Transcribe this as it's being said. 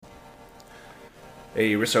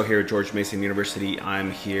Hey, Risso here at George Mason University.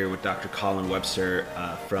 I'm here with Dr. Colin Webster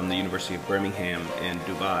from the University of Birmingham in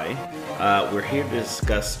Dubai. We're here to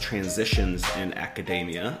discuss transitions in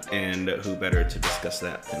academia, and who better to discuss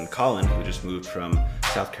that than Colin, who just moved from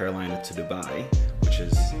South Carolina to Dubai, which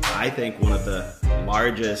is, I think, one of the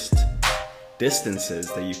largest distances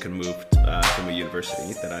that you can move from a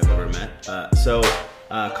university that I've ever met.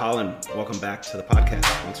 Colin, welcome back to the podcast.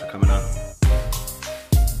 Thanks for coming on.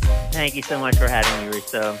 Thank you so much for having me,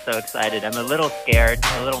 Risto. I'm so excited. I'm a little scared,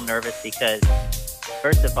 a little nervous because,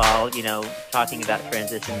 first of all, talking about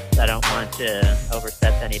transitions, I don't want to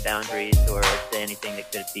overstep any boundaries or say anything that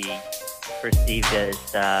could be perceived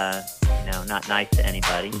as, not nice to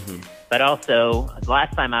anybody. Mm-hmm. But also, the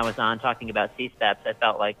last time I was on talking about CSPAPs, I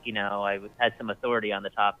felt like, I had some authority on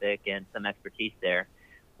the topic and some expertise there.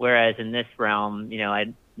 Whereas in this realm,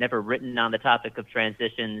 I'd never written on the topic of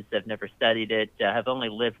transitions. I've never studied it. Have only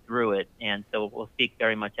lived through it. And so we'll speak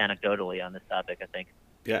very much anecdotally on this topic, I think.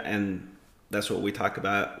 Yeah, and that's what we talk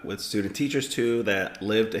about with student teachers too, that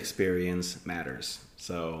lived experience matters.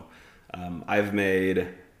 So I've made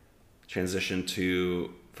transition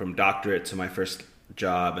from doctorate to my first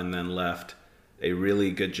job and then left a really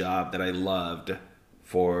good job that I loved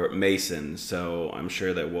for Mason. So I'm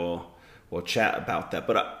sure that we'll chat about that.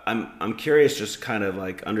 But I'm curious, just kind of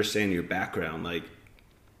like understand your background. Like,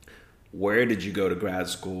 where did you go to grad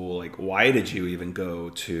school? Like, why did you even go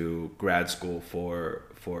to grad school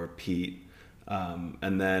for Pete?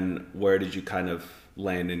 And then where did you kind of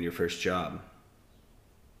land in your first job?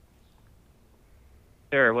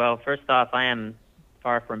 Sure. Well, first off, I am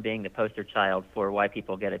far from being the poster child for why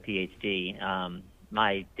people get a PhD.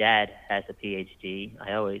 My dad has a PhD.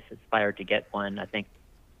 I always aspired to get one. I think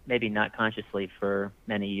maybe not consciously for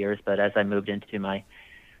many years, but as I moved into my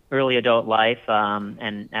early adult life,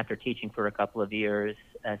 and after teaching for a couple of years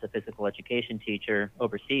as a physical education teacher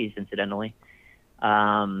overseas, incidentally,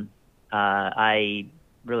 I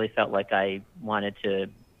really felt like I wanted to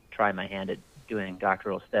try my hand at doing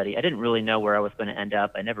doctoral study. I didn't really know where I was going to end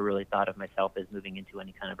up. I never really thought of myself as moving into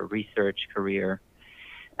any kind of a research career.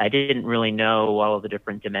 I didn't really know all of the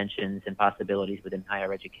different dimensions and possibilities within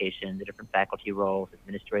higher education, the different faculty roles,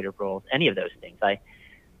 administrative roles, any of those things.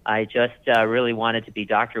 I just really wanted to be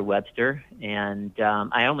Dr. Webster, and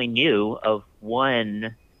I only knew of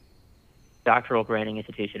one doctoral granting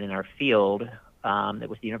institution in our field. That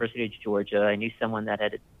was the University of Georgia. I knew someone that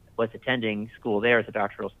was attending school there as a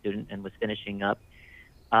doctoral student and was finishing up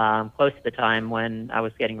close to the time when I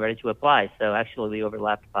was getting ready to apply. So actually we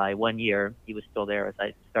overlapped by 1 year. He was still there as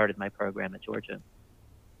I started my program at Georgia.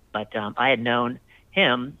 But I had known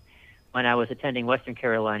him when I was attending Western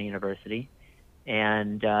Carolina University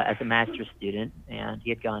and as a master's student, and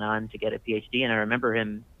he had gone on to get a PhD. And I remember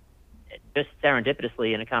him just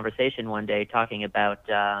serendipitously in a conversation one day talking about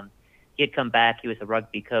he had come back. He was a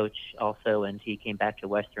rugby coach also, and he came back to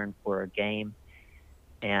Western for a game.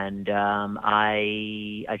 And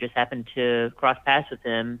I just happened to cross paths with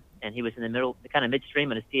him, and he was in the middle, kind of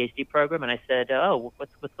midstream in his PhD program. And I said, "Oh,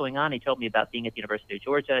 what's going on?" He told me about being at the University of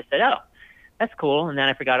Georgia. I said, "Oh, that's cool." And then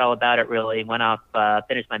I forgot all about it. Really, went off,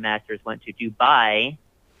 finished my master's, went to Dubai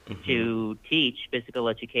to teach physical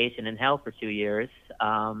education and health for 2 years,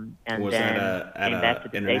 and Was then that at came back to a the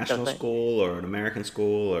States. international school or an American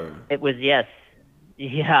school or? It was, yes,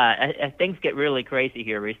 yeah. Things get really crazy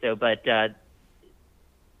here, Risto, but.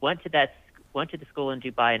 Went to the school in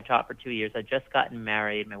Dubai and taught for 2 years. I'd just gotten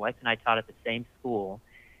married. My wife and I taught at the same school.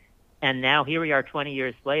 And now here we are 20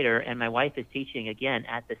 years later, and my wife is teaching again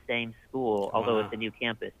at the same school, although it's a new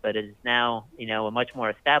campus. But it is now, a much more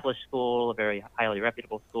established school, a very highly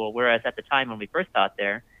reputable school. Whereas at the time when we first taught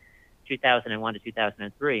there, 2001 to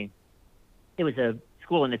 2003, it was a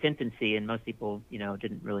school in its infancy, and most people,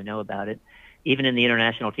 didn't really know about it. Even in the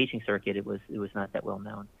international teaching circuit, it was not that well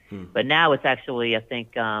known. But now it's actually, I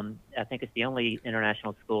think it's the only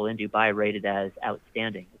international school in Dubai rated as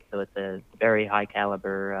outstanding. So it's a very high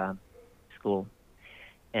caliber school.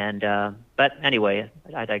 And but anyway,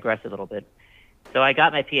 I digress a little bit. So I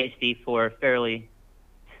got my PhD for fairly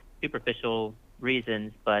superficial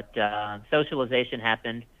reasons, but socialization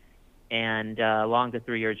happened, and along the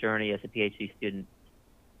 3-year journey as a PhD student,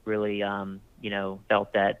 really,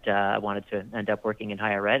 felt that I wanted to end up working in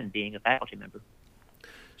higher ed and being a faculty member.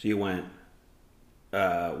 So you went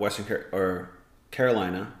or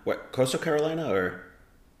Carolina, Coastal Carolina, or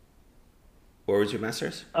where was your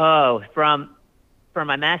master's? Oh, for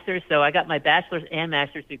my master's, so I got my bachelor's and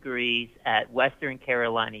master's degrees at Western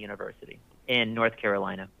Carolina University in North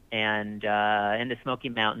Carolina, and in the Smoky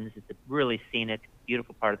Mountains. It's a really scenic,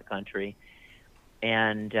 beautiful part of the country.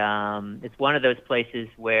 And it's one of those places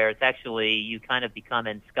where it's actually, you kind of become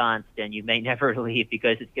ensconced and you may never leave,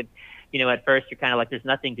 because it's good. At first you're kind of like, there's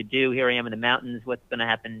nothing to do. Here I am in the mountains. What's going to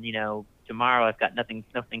happen, tomorrow? I've got nothing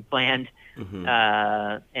planned. Mm-hmm.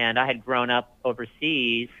 And I had grown up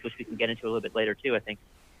overseas, which we can get into a little bit later too. I think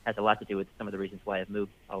has a lot to do with some of the reasons why I've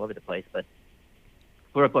moved all over the place. But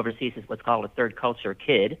grew up overseas as what's called a third culture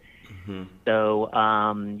kid. Mm-hmm. So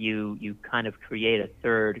you kind of create a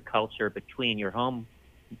third culture between your home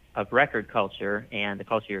of record culture and the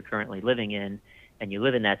culture you're currently living in, and you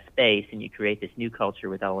live in that space, and you create this new culture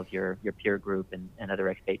with all of your peer group and other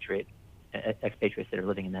expatriates that are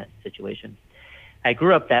living in that situation. I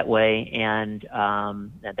grew up that way, and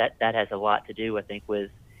that has a lot to do, I think,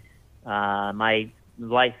 with my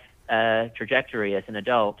life trajectory as an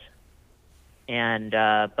adult. And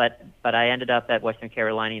but I ended up at Western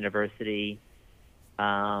Carolina University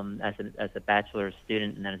as a bachelor's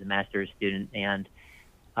student, and then as a master's student. And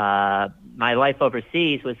my life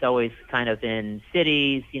overseas was always kind of in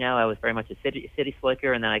cities. I was very much a city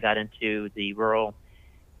slicker, and then I got into the rural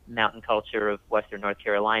mountain culture of Western North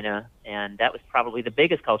Carolina, and that was probably the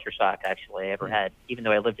biggest culture shock actually I ever had. Even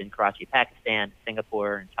though I lived in Karachi, Pakistan,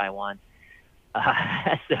 Singapore, and Taiwan.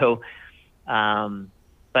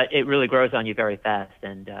 But it really grows on you very fast,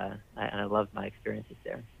 and I loved my experiences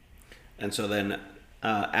there. And so then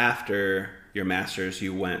after your master's,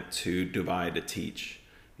 you went to Dubai to teach,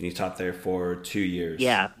 and you taught there for 2 years.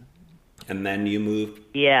 Yeah. And then you moved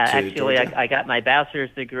Yeah, to actually, Georgia? I got my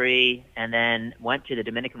bachelor's degree and then went to the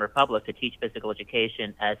Dominican Republic to teach physical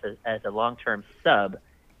education as a long-term sub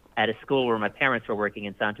at a school where my parents were working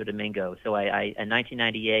in Santo Domingo. So I in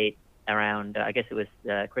 1998, around, I guess it was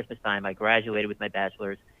Christmas time, I graduated with my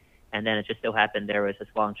bachelor's, and then it just so happened there was this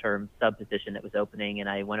long-term sub position that was opening, and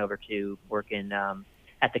I went over to work in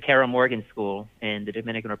at the Carol Morgan School in the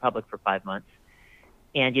Dominican Republic for 5 months.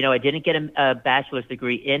 And, I didn't get a bachelor's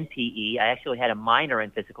degree in PE. I actually had a minor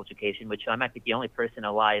in physical education, which I might be the only person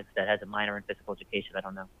alive that has a minor in physical education. I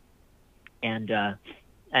don't know. And so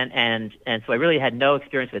I really had no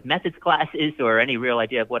experience with methods classes or any real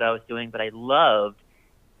idea of what I was doing, but I loved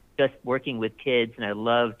just working with kids, and I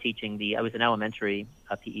loved teaching I was an elementary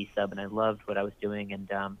PE sub, and I loved what I was doing.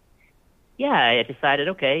 And I decided,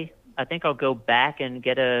 okay, I think I'll go back and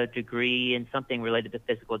get a degree in something related to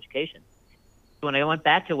physical education. So when I went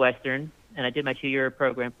back to Western and I did my 2-year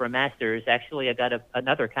program for a master's, actually I got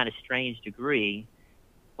another kind of strange degree.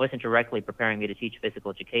 It wasn't directly preparing me to teach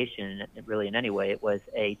physical education really in any way. It was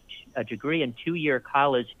a degree in 2-year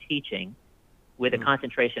college teaching with a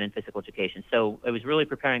concentration in physical education. So it was really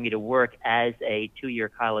preparing me to work as a 2-year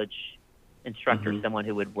college instructor, someone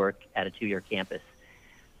who would work at a 2-year campus.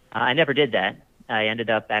 I never did that. I ended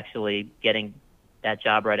up actually getting that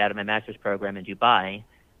job right out of my master's program in Dubai.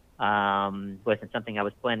 Wasn't something I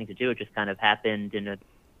was planning to do. It just kind of happened in a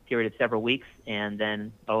period of several weeks, and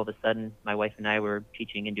then all of a sudden my wife and I were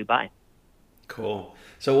teaching in Dubai. Cool.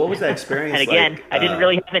 So what was that experience and again, like? I didn't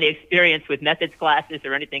really have any experience with methods classes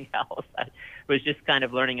or anything else. I was just kind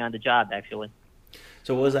of learning on the job, actually.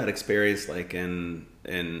 So what was that experience like in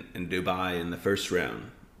Dubai in the first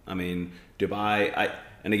round? I mean, Dubai,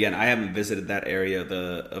 and again, I haven't visited that area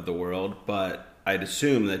of the world, but I'd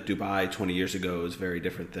assume that Dubai 20 years ago is very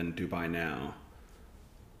different than Dubai now.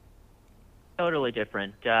 Totally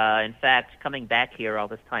different. In fact, coming back here all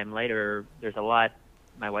this time later, there's a lot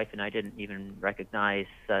my wife and I didn't even recognize.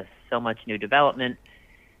 So much new development.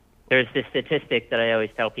 There's this statistic that I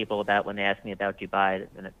always tell people about when they ask me about Dubai,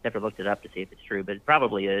 and I've never looked it up to see if it's true, but it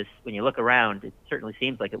probably is. When you look around, it certainly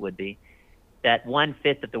seems like it would be, that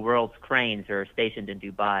 1/5 of the world's cranes are stationed in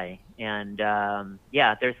Dubai. And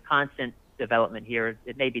there's constant development here.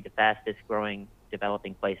 It may be the fastest growing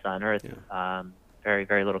developing place on earth. Yeah. Very,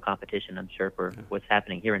 very little competition, I'm sure, for what's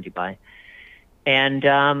happening here in Dubai. And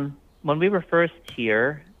when we were first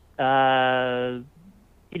here, we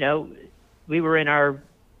were in our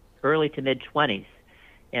early to mid 20s.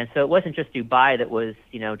 And so it wasn't just Dubai that was,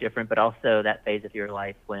 different, but also that phase of your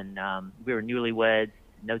life when we were newlyweds,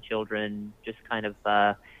 no children, just kind of,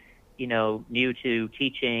 new to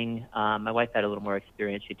teaching. My wife had a little more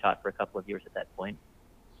experience. She taught for a couple of years at that point.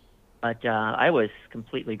 But I was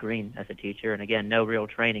completely green as a teacher, and again, no real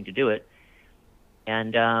training to do it.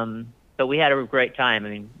 And but we had a great time. I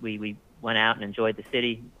mean, we went out and enjoyed the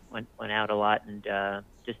city, went out a lot, and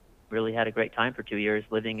just really had a great time for 2 years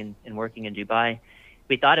living and working in Dubai.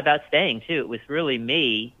 We thought about staying too. It was really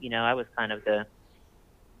me. I was kind of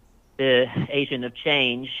the agent of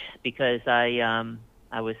change because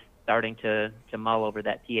I was starting to mull over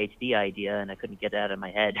that PhD idea, and I couldn't get it out of my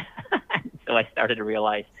head. So I started to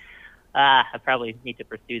realize, I probably need to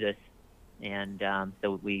pursue this and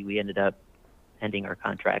so we ended up ending our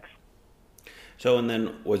contracts. So, and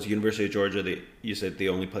then was University of Georgia you said the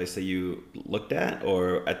only place that you looked at,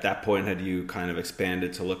 or at that point had you kind of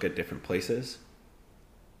expanded to look at different places?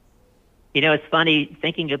 It's funny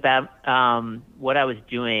thinking about what I was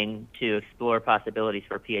doing to explore possibilities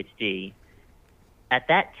for a PhD. At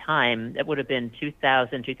that time, that would have been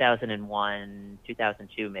 2000, 2001,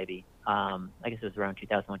 2002 maybe. I guess it was around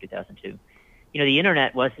 2001, 2002. The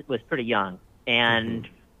internet was pretty young, and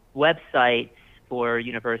websites for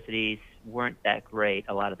universities weren't that great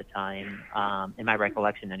a lot of the time, in my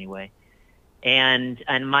recollection anyway. And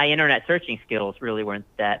my internet searching skills really weren't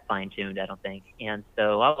that fine-tuned, I don't think. And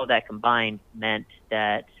so all of that combined meant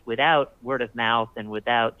that without word of mouth and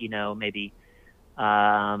without, maybe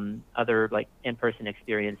other like in-person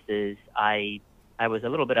experiences, I was a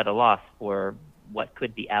little bit at a loss for what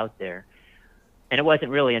could be out there. And it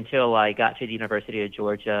wasn't really until I got to the University of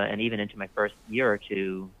Georgia and even into my first year or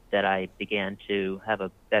two that I began to have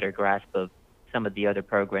a better grasp of some of the other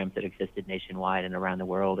programs that existed nationwide and around the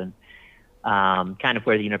world, and kind of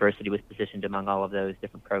where the university was positioned among all of those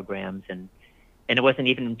different programs. And it wasn't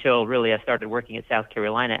even until really I started working at South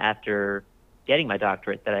Carolina after getting my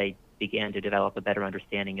doctorate that I began to develop a better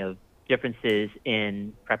understanding of differences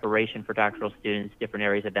in preparation for doctoral students, different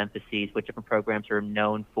areas of emphases, what different programs are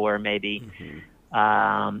known for maybe,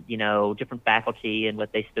 different faculty and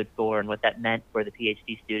what they stood for and what that meant for the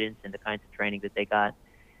PhD students and the kinds of training that they got.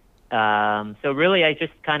 So really I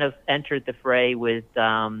just kind of entered the fray with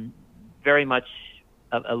very much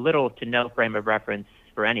a little to no frame of reference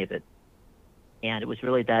for any of it. And it was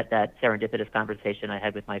really that serendipitous conversation I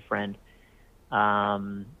had with my friend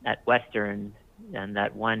at Western, and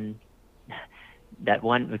that one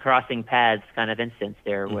crossing paths kind of instance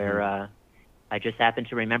there where I just happened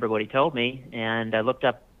to remember what he told me, and I looked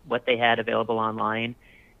up what they had available online.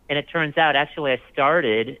 And it turns out actually I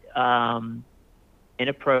started in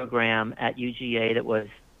a program at UGA that was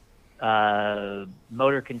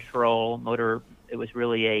motor control, it was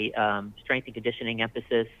really a strength and conditioning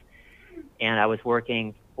emphasis. And I was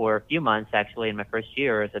working for a few months actually in my first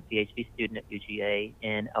year as a PhD student at UGA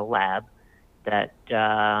in a lab that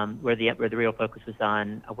where the real focus was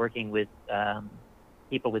on working with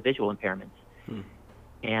people with visual impairments.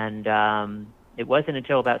 And it wasn't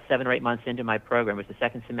until about 7 or 8 months into my program, it was the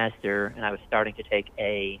second semester, and I was starting to take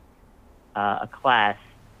a class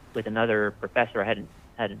with another professor I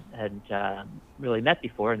hadn't really met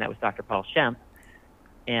before, and that was Dr. Paul Schempp.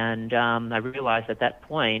 And I realized at that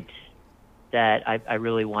point that I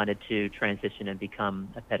really wanted to transition and become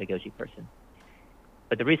a pedagogy person.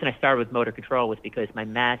 But the reason I started with motor control was because my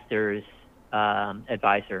master's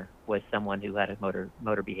advisor was someone who had a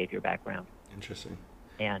motor behavior background. Interesting.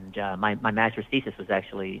 And my master's thesis was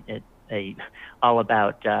actually all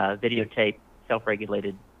about videotape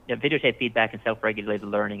feedback and self-regulated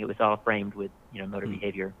learning. It was all framed with motor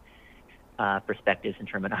behavior perspectives and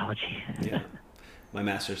terminology. Yeah. My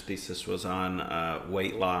master's thesis was on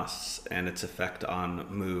weight loss and its effect on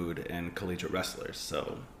mood in collegiate wrestlers.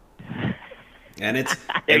 So, and it's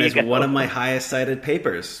one of my highest cited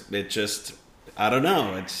papers. It just, I don't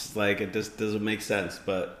know. It's like it just doesn't make sense.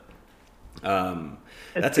 But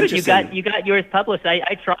that's good. interesting. You got yours published.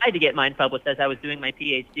 I tried to get mine published as I was doing my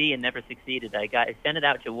PhD and never succeeded. I sent it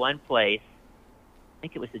out to one place. I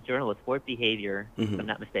think it was the Journal of Sport Behavior, if I'm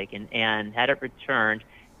not mistaken, and had it returned.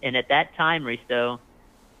 And at that time, Risto,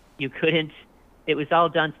 you couldn't. It was all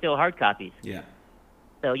done still hard copies. Yeah.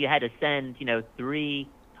 So you had to send 3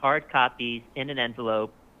 hard copies in an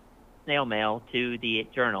envelope, snail mail, to the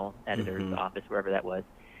journal editor's office, wherever that was,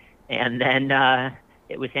 and then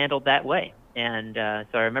it was handled that way. And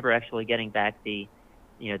so I remember actually getting back the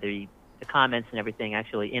comments and everything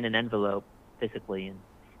actually in an envelope physically, and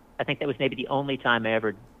I think that was maybe the only time I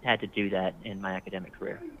ever had to do that in my academic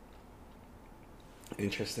career.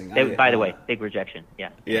 Interesting. By the way, big rejection.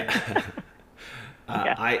 Yeah. Yeah.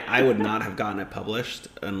 I would not have gotten it published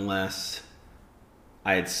unless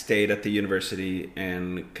I had stayed at the university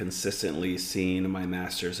and consistently seen my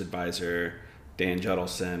master's advisor, Dan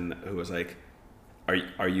Judelson, who was like,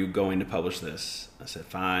 Are you going to publish this? I said,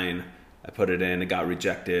 fine. I put it in, it got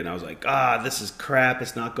rejected. I was like, this is crap.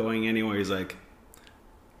 It's not going anywhere. He's like,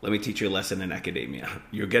 let me teach you a lesson in academia.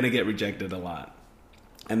 You're going to get rejected a lot.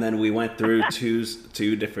 And then we went through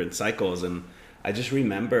two different cycles. And I just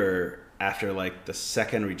remember after like the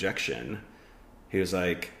second rejection, he was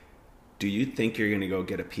like, do you think you're going to go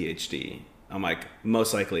get a PhD? I'm like,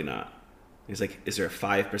 most likely not. He's like, is there a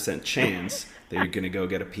 5% chance that you're going to go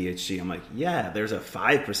get a PhD? I'm like, yeah, there's a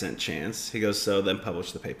 5% chance. He goes, so then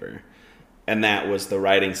publish the paper. And that was the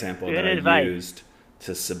writing sample that I used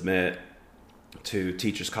to submit to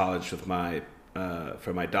Teachers College with my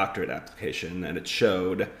for my doctorate application, and it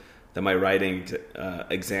showed that my writing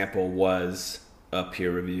example was a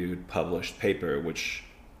peer-reviewed, published paper, which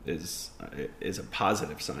is a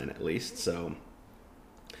positive sign at least. So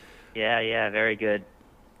Yeah, very good.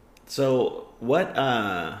 so what?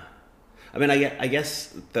 I mean, I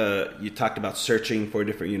guess you talked about searching for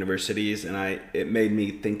different universities, and it made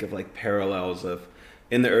me think of like parallels of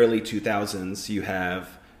in the early 2000s you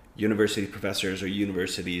have university professors or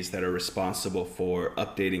universities that are responsible for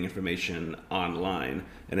updating information online,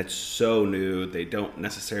 and it's so new they don't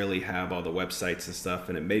necessarily have all the websites and stuff,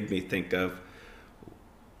 and it made me think of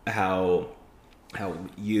how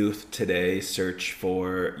youth today search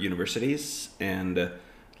for universities, and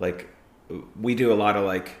like we do a lot of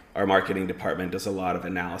like our marketing department does a lot of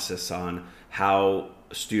analysis on how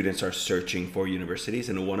students are searching for universities,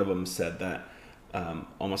 and one of them said that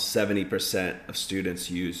almost 70% of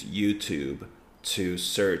students use YouTube to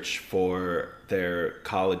search for their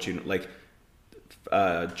college, like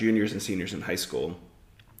juniors and seniors in high school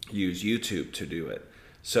use YouTube to do it.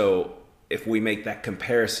 So if we make that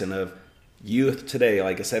comparison of youth today,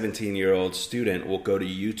 like a 17-year-old student will go to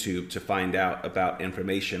YouTube to find out about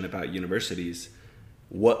information about universities,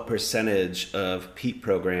 what percentage of PEAT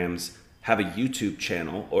programs have a YouTube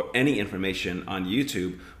channel or any information on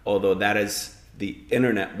YouTube, although that is the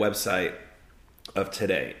internet website of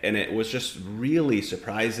today. And it was just really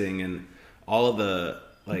surprising, and all of the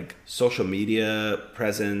like social media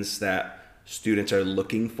presence that students are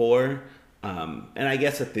looking for. And I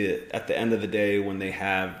guess at the end of the day, when they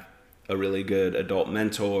have a really good adult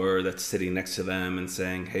mentor that's sitting next to them and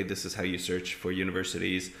saying, hey, this is how you search for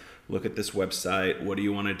universities, look at this website, what do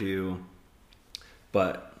you want to do?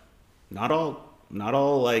 But not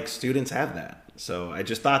all like students have that. So I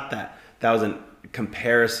just thought that was a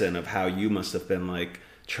comparison of how you must have been like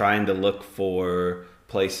trying to look for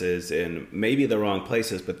places in maybe the wrong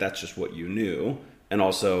places, but that's just what you knew. And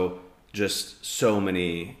also just so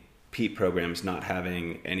many PEAT programs not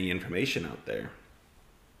having any information out there.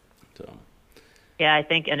 So Yeah, I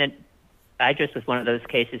think, I just was one of those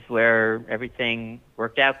cases where everything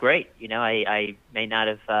worked out great. You know, I may not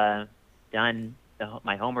have done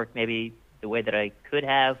my homework maybe the way that I could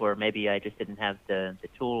have, or maybe I just didn't have the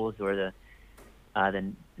tools or the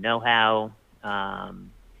know-how, and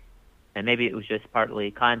maybe it was just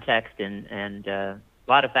partly context, and a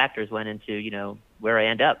lot of factors went into, you know, where I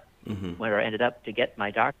ended up to get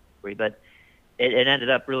my doctorate degree. But it ended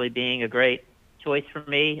up really being a great choice for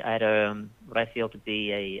me. I had what I feel to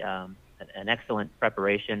be an excellent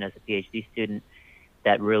preparation as a PhD student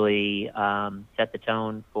that really set the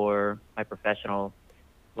tone for my professional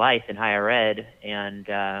life in higher ed. And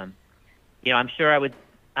you know, I'm sure I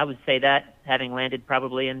would say that, having landed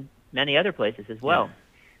probably in many other places as well.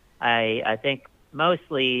 Yeah. I think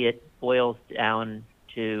mostly it boils down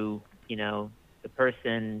to, you know, the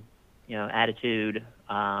person, you know, attitude,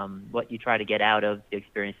 what you try to get out of the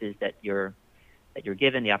experiences that you're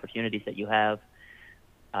given, the opportunities that you have.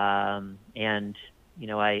 And, you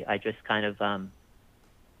know, I just kind of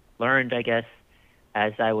learned, I guess,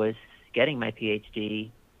 as I was getting my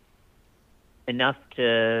PhD, enough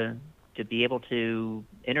to be able to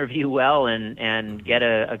interview well and get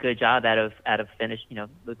a good job out of finished, you know,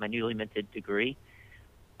 with my newly minted degree.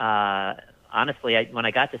 Honestly, when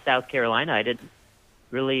I got to South Carolina, I didn't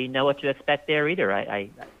really know what to expect there either. I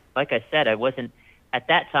like I said, I wasn't at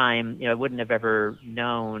that time, you know, I wouldn't have ever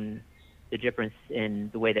known the difference in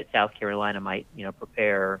the way that South Carolina might, you know,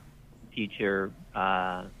 prepare future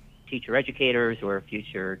teacher educators or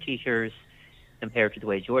future teachers compared to the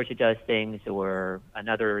way Georgia does things or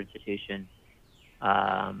another institution.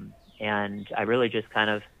 And I really just kind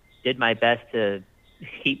of did my best to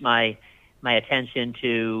keep my attention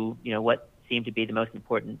to, you know, what seemed to be the most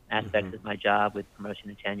important aspects of my job, with promotion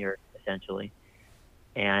and tenure, essentially.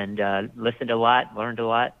 And listened a lot, learned a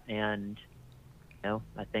lot, and, you know,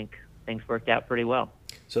 I think things worked out pretty well.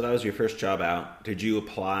 So that was your first job out. Did you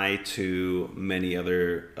apply to many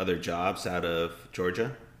other jobs out of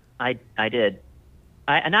Georgia? I did.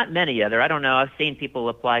 Not many other. I don't know. I've seen people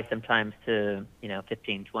apply sometimes to, you know,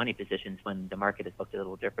 15, 20 positions when the market has looked a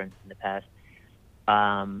little different in the past.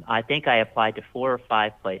 I think I applied to 4 or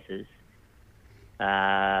 5 places.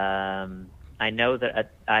 I know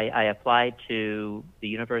that I applied to the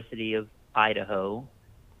University of Idaho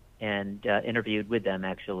and interviewed with them,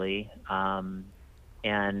 actually. And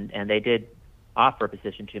they did offer a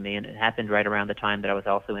position to me, and it happened right around the time that I was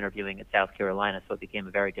also interviewing at South Carolina, so it became a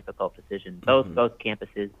very difficult decision. Both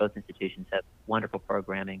campuses, both institutions have wonderful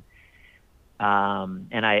programming,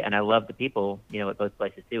 and I love the people, you know, at both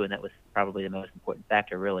places too, and that was probably the most important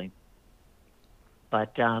factor, really.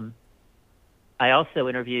 But I also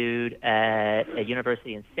interviewed at a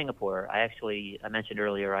university in Singapore. I mentioned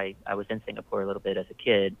earlier, I was in Singapore a little bit as a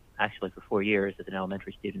kid, actually for 4 years as an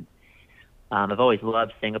elementary student. I've always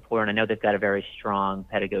loved Singapore, and I know they've got a very strong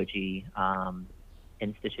pedagogy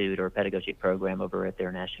institute or pedagogy program over at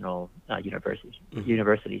their national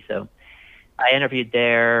university. So I interviewed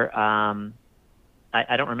there.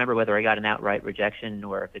 I don't remember whether I got an outright rejection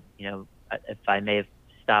or if I may have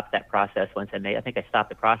stopped that process I think I stopped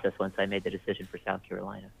the process once I made the decision for South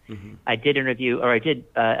Carolina. Mm-hmm. I did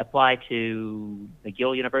apply to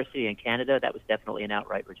McGill University in Canada. That was definitely an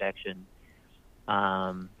outright rejection.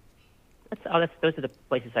 Those are the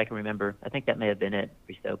places I can remember. I think that may have been it,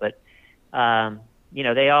 Risto. But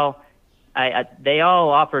they all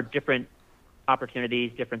offered different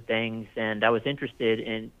opportunities, different things, and I was interested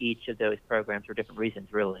in each of those programs for different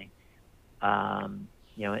reasons, really.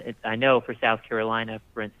 I know for South Carolina,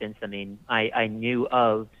 for instance, I knew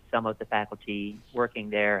of some of the faculty working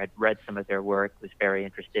there, had read some of their work, was very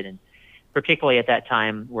interested in, particularly at that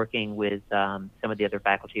time, working with some of the other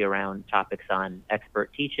faculty around topics on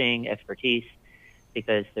expert teaching, expertise,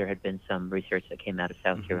 because there had been some research that came out of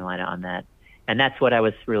South Carolina on that. And that's what I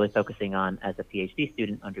was really focusing on as a PhD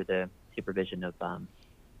student under the supervision of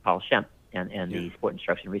Paul Schempp and the Sport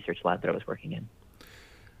Instruction Research Lab that I was working in.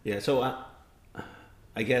 Yeah, so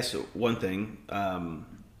I guess one thing,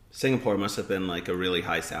 Singapore must have been like a really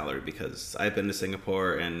high salary, because I've been to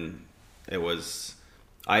Singapore and it was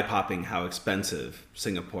eye-popping how expensive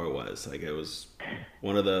Singapore was. Like, it was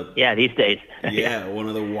one of the these days one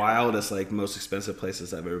of the wildest, like, most expensive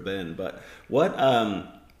places I've ever been. But what kind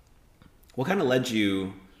of led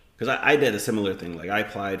you? Because I did a similar thing. Like, I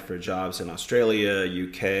applied for jobs in Australia,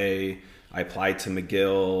 UK. I applied to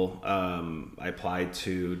McGill. I applied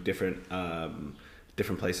to different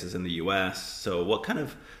places in the US. So what kind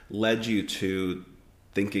of led you to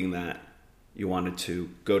thinking that you wanted to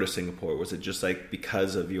go to Singapore? Was it just like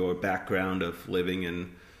because of your background of living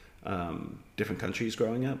in different countries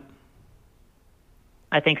growing up?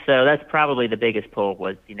 I think so. That's probably the biggest pull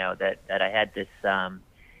was, that I had this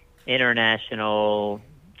international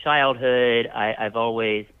childhood. I've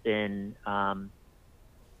always been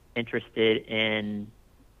interested in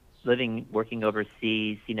working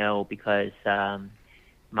overseas, because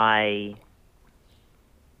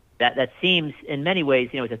that seems in many ways,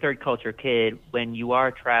 as a third culture kid, when you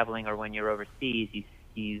are traveling or when you're overseas,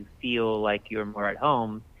 you feel like you're more at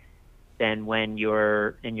home than when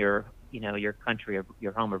you're in your country or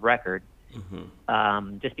your home of record.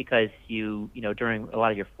 Mm-hmm. Just because during a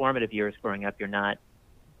lot of your formative years growing up, you're not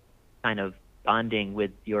kind of bonding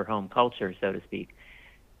with your home culture, so to speak.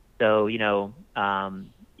 So,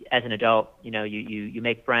 as an adult, you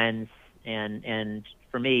make friends, and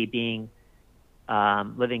for me, being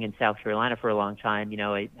living in South Carolina for a long time,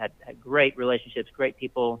 I had great relationships, great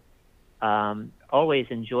people, always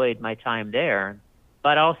enjoyed my time there,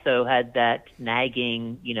 but also had that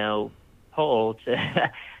nagging, pull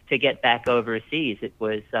to get back overseas. It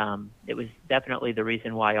was definitely the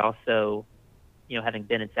reason why also, having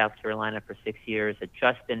been in South Carolina for 6 years, had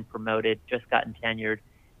just been promoted, just gotten tenured,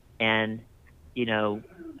 and,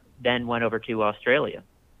 then went over to Australia.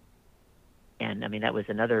 And that was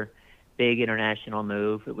another big international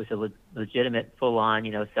move. It was a legitimate full-on,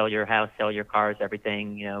 sell your house, sell your cars,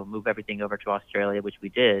 everything, move everything over to Australia, which we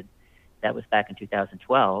did. That was back in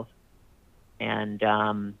 2012. And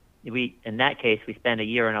in that case, we spent a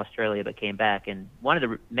year in Australia but came back. And one of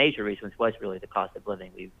the major reasons was really the cost of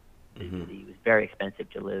living. It was very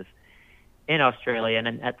expensive to live in Australia.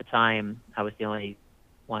 And at the time, I was the only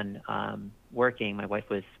one working. My wife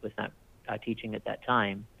was not teaching at that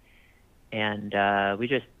time. And there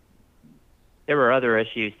were other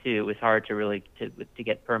issues too. It was hard to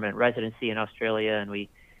get permanent residency in Australia, and we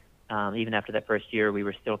even after that first year, we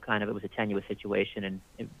were still it was a tenuous situation, and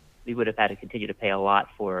we would have had to continue to pay a lot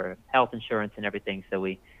for health insurance and everything. So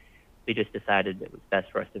we just decided it was best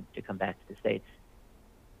for us to come back to the States.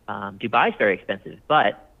 Dubai is very expensive,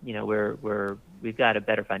 but we've got a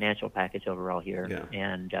better financial package overall here,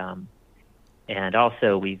 and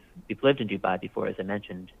also we've lived in Dubai before, as I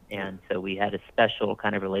mentioned, and so we had a special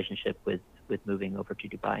kind of relationship with moving over to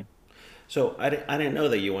Dubai. So I didn't know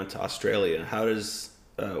that you went to Australia.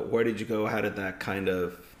 Where did you go? How did that kind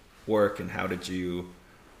of work, and how did you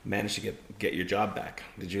manage to get your job back?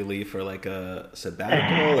 Did you leave for like a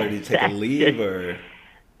sabbatical, or did you take a leave, or?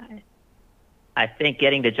 I think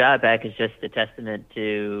getting the job back is just a testament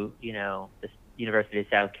to the University of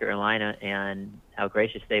South Carolina and how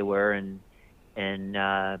gracious they were and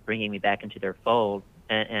bringing me back into their fold.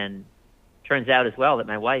 And turns out as well that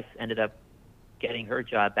my wife ended up getting her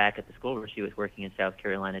job back at the school where she was working in South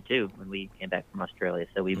Carolina too when we came back from Australia.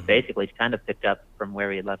 So we basically kind of picked up from where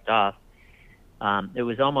we had left off. It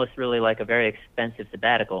was almost really like a very expensive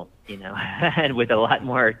sabbatical, and with a lot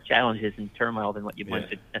more challenges and turmoil than what you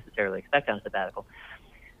would necessarily expect on a sabbatical.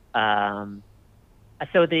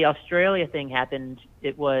 So the Australia thing happened.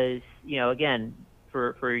 It was, again,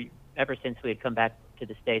 for ever since we had come back to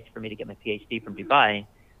the States for me to get my PhD from Dubai,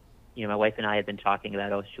 my wife and I had been talking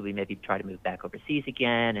about, should we maybe try to move back overseas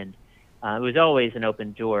again? And it was always an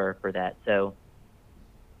open door for that. So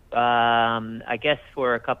I guess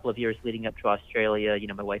for a couple of years leading up to Australia,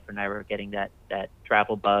 my wife and I were getting that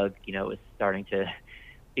travel bug. It was starting to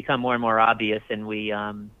become more and more obvious, and we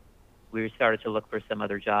started to look for some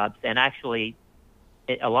other jobs. And actually,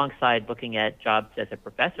 alongside looking at jobs as a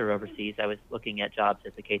professor overseas, I was looking at jobs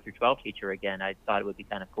as a K-12 teacher again. I thought it would be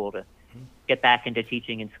kind of cool to get back into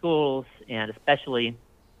teaching in schools, and especially,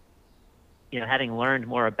 having learned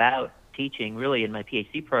more about teaching really in my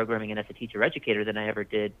PhD programming and as a teacher educator than I ever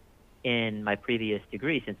did in my previous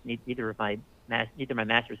degree, since neither my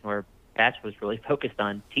master's nor bachelor's really focused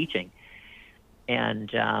on teaching.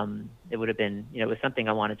 And it would have been, it was something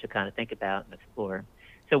I wanted to kind of think about and explore.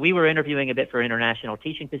 So we were interviewing a bit for international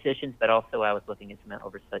teaching positions, but also I was looking at some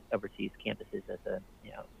overseas campuses as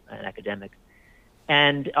an academic.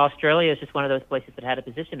 And Australia is just one of those places that had a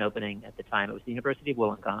position opening at the time. It was the University of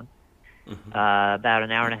Wollongong, about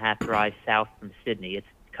an hour and a half drive south from Sydney. It's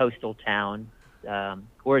a coastal town,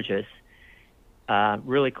 gorgeous,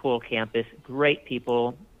 really cool campus, great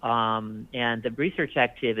people, and the research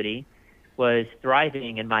activity was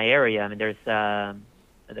thriving in my area. I mean, there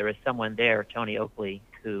was someone there, Tony Oakley,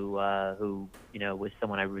 who was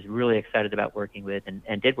someone I was really excited about working with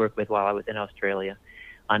and did work with while I was in Australia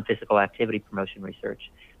on physical activity promotion research.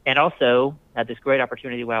 And also had this great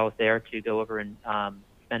opportunity while I was there to go over and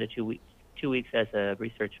spend 2 weeks as a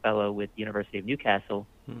research fellow with the University of Newcastle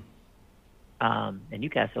in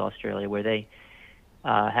Newcastle, Australia, where they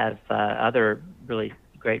have other really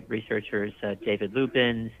great researchers, David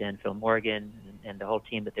Lubins and Phil Morgan, and the whole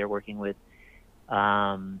team that they're working with.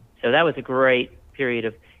 So that was a great period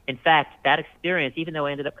of, in fact, that experience, even though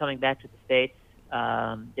I ended up coming back to the States,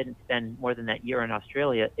 didn't spend more than that year in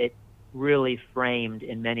Australia, it really framed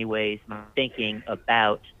in many ways my thinking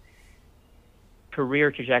about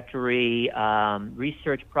career trajectory,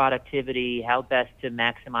 research productivity, how best to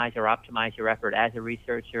maximize or optimize your effort as a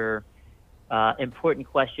researcher, important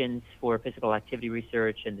questions for physical activity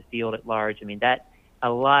research and the field at large. I mean, a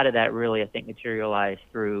lot of that really, I think, materialized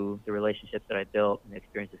through the relationships that I built and the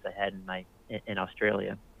experiences I had in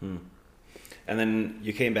Australia. And then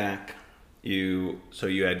you came back. So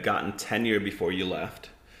you had gotten tenure before you left.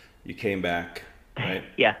 You came back, right?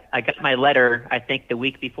 Yeah, I got my letter, I think, the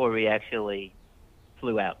week before we actually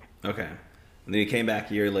flew out. Okay. And then you came back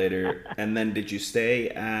a year later. And then did you stay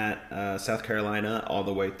at South Carolina all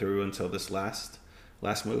the way through until this last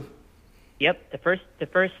move? Yep. The first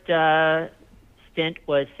stint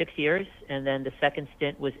was 6 years, and then the second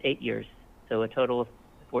stint was 8 years. So a total of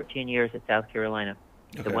 14 years at South Carolina.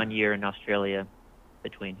 Okay. The 1 year in Australia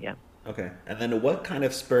between, yeah. Okay. And then what kind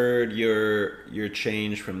of spurred your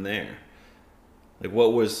change from there? Like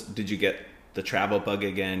did you get the travel bug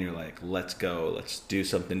again? You're like, let's go, let's do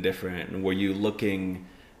something different. And were you looking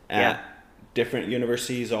at different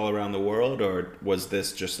universities all around the world, or was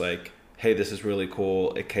this just like, hey, this is really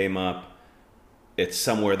cool, it came up, it's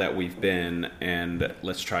somewhere that we've been, and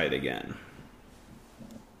let's try it again?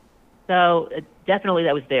 So definitely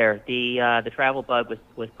that was there. The travel bug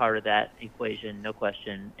was part of that equation, no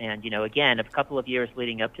question. And again, a couple of years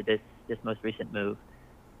leading up to this most recent move,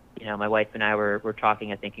 my wife and I were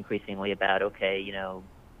talking, I think, increasingly about, okay,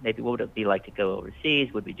 maybe what would it be like to go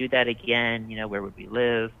overseas? Would we do that again? Where would we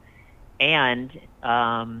live? And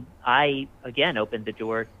I again opened the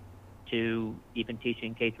door to even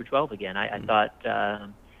teaching K-12 again. I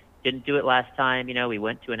thought. Didn't do it last time. We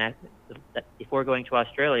went to before going to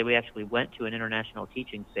Australia, we actually went to an international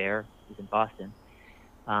teaching fair. It was in Boston.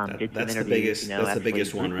 Did some interviews. That's the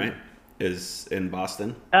biggest one, right? Is in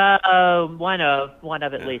Boston? One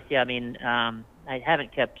of at least. Yeah. I mean, I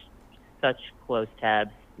haven't kept such close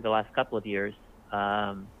tabs the last couple of years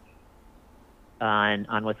on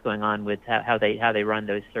what's going on with how they run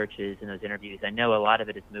those searches and those interviews. I know a lot of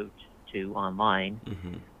it has moved to online.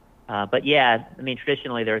 Mm-hmm. But yeah, I mean,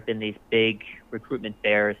 traditionally there have been these big recruitment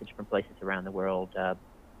fairs in different places around the world,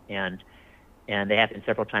 and they happen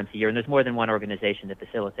several times a year. And there's more than one organization that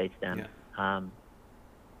facilitates them. Yeah.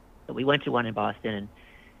 So we went to one in Boston,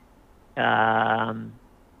 and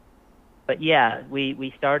but yeah,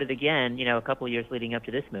 we started again. A couple of years leading up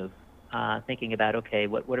to this move, thinking about, okay,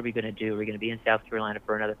 what are we going to do? Are we going to be in South Carolina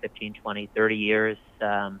for another 15, 20, 30 years?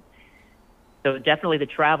 So definitely the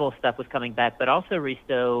travel stuff was coming back, but also,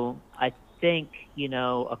 Risto, I think,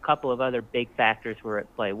 a couple of other big factors were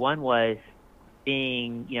at play. One was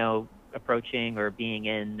being, approaching or being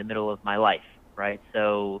in the middle of my life, right?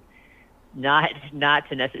 So not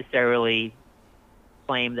to necessarily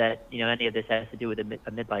claim that, any of this has to do with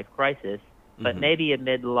a midlife crisis, but maybe a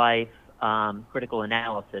midlife critical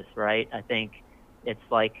analysis, right? I think it's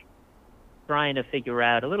like trying to figure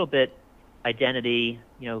out a little bit identity,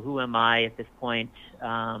 who am I at this point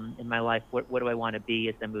in my life? What do I want to be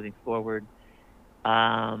as I'm moving forward?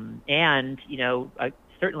 And, I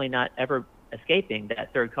certainly not ever escaping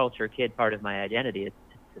that third culture kid part of my identity. It's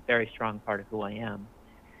a very strong part of who I am.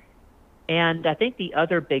 And I think the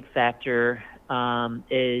other big factor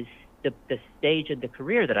is the stage of the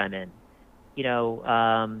career that I'm in.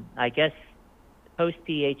 I guess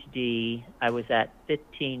post-PhD, I was at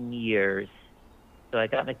 15 years. So I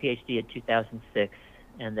got my PhD in 2006,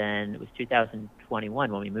 and then it was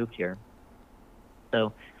 2021 when we moved here.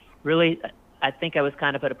 So really, I think I was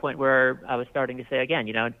kind of at a point where I was starting to say again,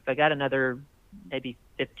 if I got another maybe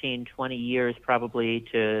 15, 20 years probably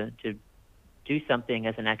to do something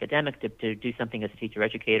as an academic, to do something as a teacher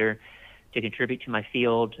educator, to contribute to my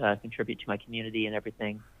field, contribute to my community and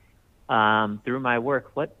everything through my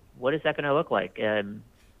work, what is that going to look like?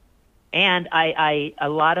 And I a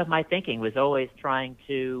lot of my thinking was always trying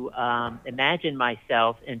to imagine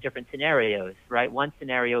myself in different scenarios, right? One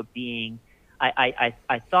scenario being, I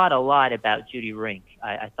thought a lot about Judy Rink.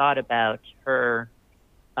 I thought about her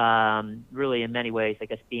really in many ways, I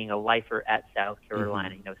guess, being a lifer at South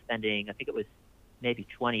Carolina, spending, I think it was maybe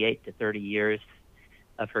 28 to 30 years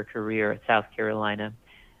of her career at South Carolina.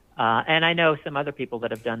 And I know some other people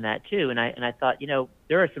that have done that too. And I thought,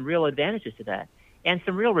 there are some real advantages to that. And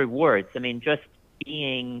some real rewards. I mean, just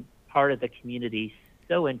being part of the community,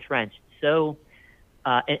 so entrenched, so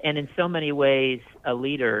and in so many ways a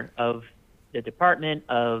leader of the department,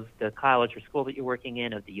 of the college or school that you're working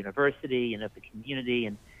in, of the university, and of the community,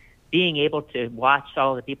 and being able to watch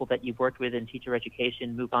all the people that you've worked with in teacher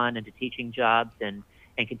education move on into teaching jobs and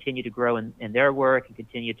continue to grow in their work and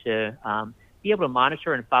continue to be able to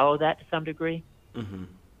monitor and follow that to some degree.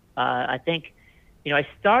 I think, I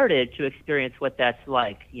started to experience what that's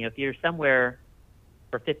like. If you're somewhere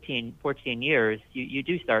for 15, 14 years, you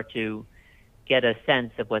do start to get a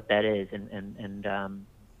sense of what that is, and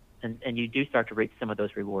you do start to reap some of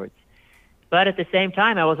those rewards. But at the same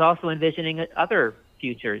time, I was also envisioning other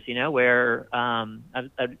futures, where I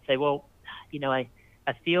would say, well, I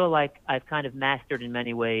feel like I've kind of mastered in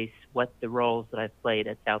many ways what the roles that I've played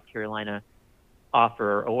at South Carolina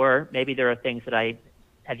offer, or maybe there are things that I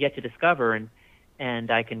have yet to discover,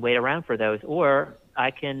 and I can wait around for those, or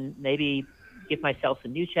I can maybe give myself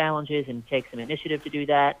some new challenges and take some initiative to do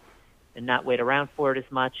that and not wait around for it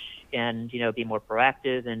as much and, be more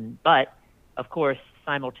proactive. But of course,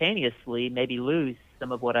 simultaneously, maybe lose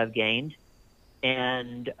some of what I've gained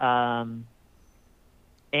and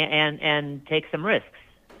take some risks.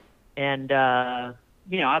 And,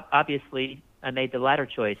 obviously I made the latter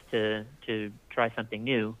choice to try something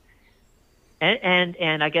new.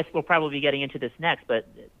 And I guess we'll probably be getting into this next, but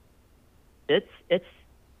it's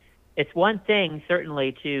one thing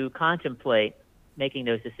certainly to contemplate making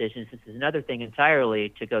those decisions. This is another thing entirely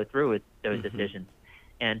to go through with those decisions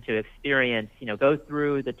and to experience, go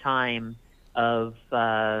through the time of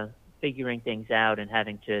figuring things out and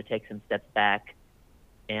having to take some steps back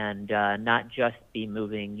and not just be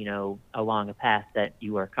moving, along a path that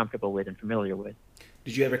you are comfortable with and familiar with.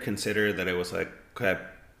 Did you ever consider that it was like, okay, I've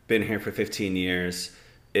been here for 15 years,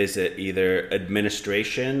 is it either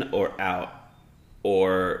administration or out?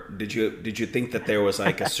 Or did you think that there was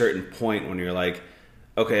like a certain point when you're like,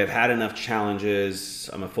 okay, I've had enough challenges,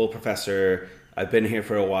 I'm a full professor, I've been here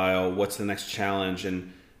for a while, what's the next challenge?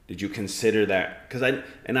 And did you consider that? Because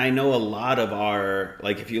I know a lot of our,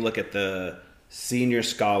 like if you look at the senior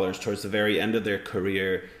scholars towards the very end of their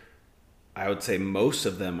career, I would say most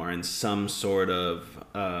of them are in some sort of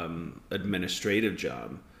administrative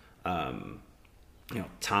job. Tom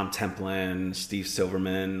Templin, Steve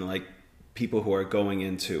Silverman, like people who are going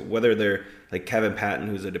into, whether they're like Kevin Patton,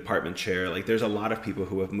 who's a department chair, like there's a lot of people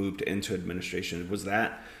who have moved into administration. Was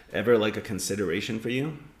that ever like a consideration for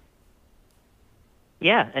you?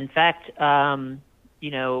 Yeah, in fact, from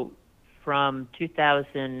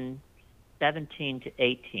 2017 to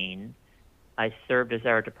 18, I served as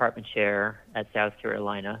our department chair at South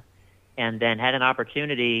Carolina, and then had an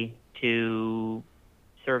opportunity to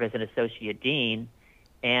serve as an associate dean,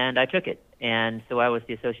 and I took it. And so I was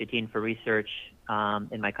the associate dean for research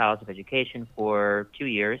in my College of Education for 2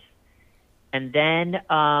 years. And then,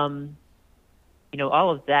 all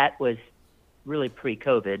of that was really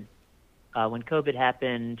pre-COVID. When COVID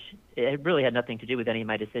happened, it really had nothing to do with any of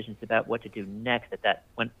my decisions about what to do next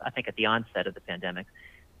I think at the onset of the pandemic.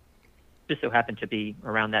 Just so happened to be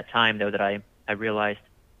around that time, though, that I realized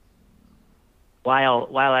while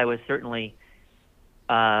I was certainly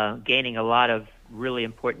gaining a lot of really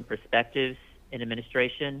important perspectives in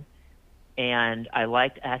administration, and I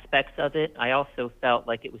liked aspects of it, I also felt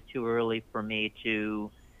like it was too early for me to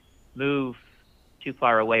move too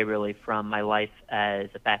far away, really, from my life as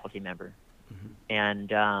a faculty member.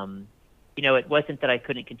 And, it wasn't that I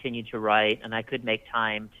couldn't continue to write, and I could make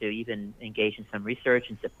time to even engage in some research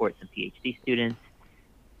and support some PhD students.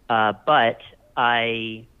 But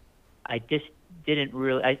I just didn't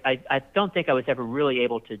really, I don't think I was ever really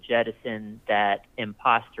able to jettison that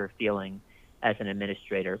imposter feeling as an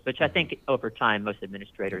administrator, which I think over time most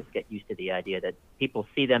administrators get used to the idea that people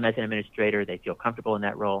see them as an administrator, they feel comfortable in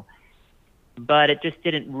that role. But it just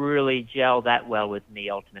didn't really gel that well with me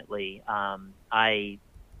ultimately. I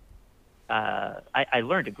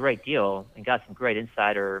learned a great deal and got some great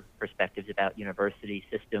insider perspectives about university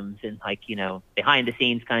systems and behind the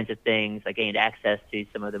scenes kinds of things. I gained access to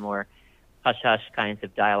some of the more hush-hush kinds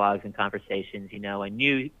of dialogues and conversations. I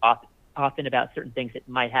knew often about certain things that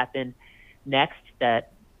might happen next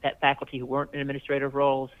that faculty who weren't in administrative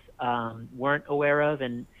roles weren't aware of.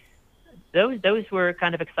 And those were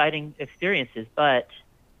kind of exciting experiences, but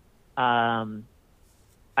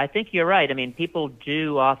I think you're right. I mean, people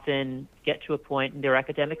do often get to a point in their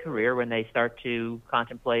academic career when they start to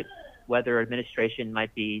contemplate whether administration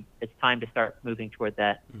it's time to start moving toward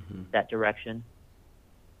that direction.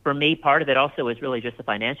 For me, part of it also was really just a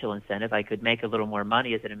financial incentive. I could make a little more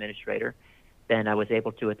money as an administrator than I was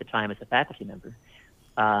able to at the time as a faculty member.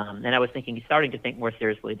 And I was starting to think more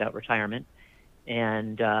seriously about retirement.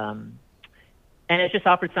 And it just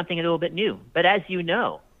offered something a little bit new. But as you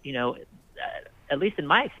know, at least in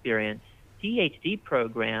my experience, PhD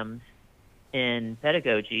programs in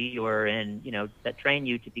pedagogy or that train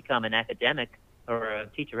you to become an academic or a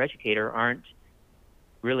teacher educator aren't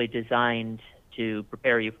really designed to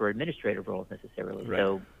prepare you for administrative roles necessarily. Right.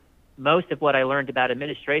 So most of what I learned about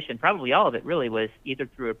administration, probably all of it really, was either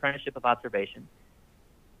through apprenticeship of observation,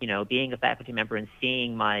 being a faculty member and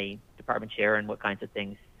seeing my department chair and what kinds of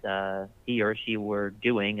things he or she were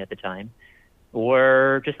doing at the time,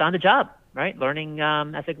 or just on the job, right? Learning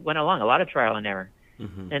as it went along, a lot of trial and error.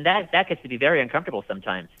 And that gets to be very uncomfortable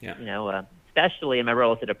sometimes, especially in my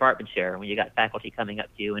role as a department chair when you got faculty coming up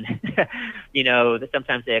to you and,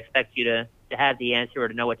 sometimes they expect you to have the answer or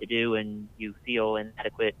to know what to do, and you feel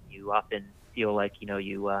inadequate. You often feel like,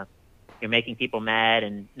 you're making people mad,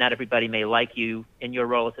 and not everybody may like you in your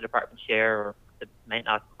role as a department chair, or may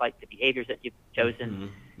not like the behaviors that you've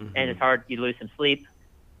chosen. And it's hard, you lose some sleep.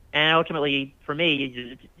 And ultimately, for me,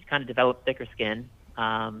 you just kind of develop thicker skin.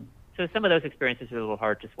 So some of those experiences are a little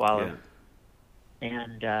hard to swallow.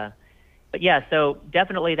 And, but yeah, so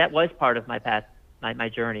definitely that was part of my path, my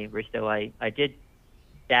journey, Risto. I did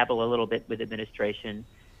dabble a little bit with administration.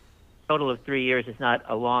 Total of 3 years is not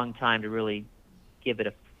a long time to really give it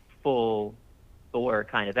a full bore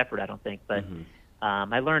kind of effort, I don't think. But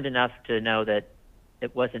I learned enough to know that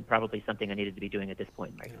it wasn't probably something I needed to be doing at this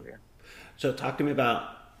point in my career. So talk to me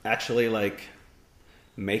about actually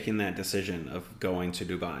making that decision of going to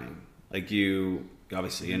Dubai. You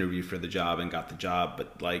obviously interviewed for the job and got the job,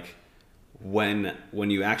 but when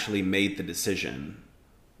you actually made the decision,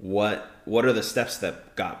 what are the steps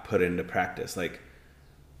that got put into practice?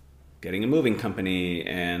 Getting a moving company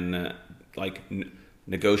and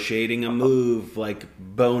negotiating a move,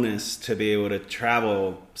 bonus to be able to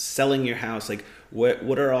travel, selling your house.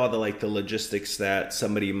 What are all the logistics that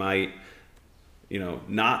somebody might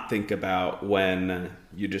not think about when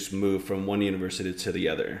you just move from one university to the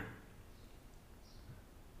other?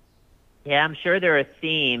 Yeah, I'm sure there are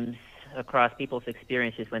themes across people's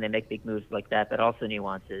experiences when they make big moves like that, but also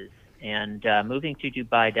nuances. And moving to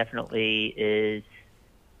Dubai definitely is,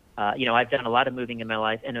 I've done a lot of moving in my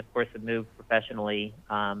life, and of course I've moved professionally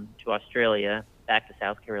to Australia, back to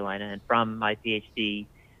South Carolina, and from my PhD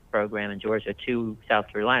program in Georgia to South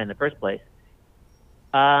Carolina in the first place.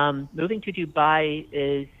 Moving to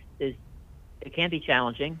Dubai it can be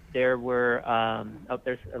challenging. There's a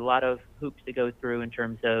lot of hoops to go through in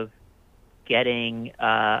terms of getting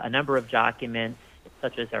a number of documents,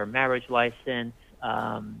 such as our marriage license,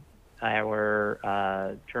 my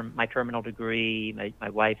terminal degree, my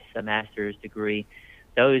wife's master's degree.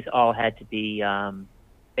 Those all had to be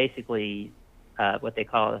basically what they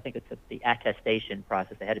call, I think it's the attestation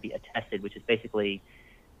process. They had to be attested, which is basically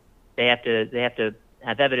they have to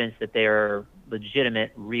have evidence that they're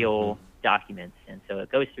legitimate, real documents. And so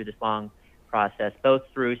it goes through this long process, both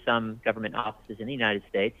through some government offices in the United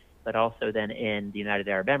States, but also then in the United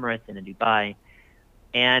Arab Emirates and in Dubai.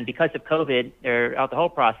 And because of COVID, the whole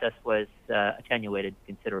process was attenuated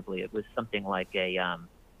considerably. It was something like it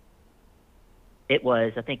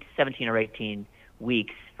was, I think, 17 or 18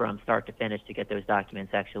 weeks from start to finish to get those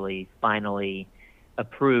documents actually finally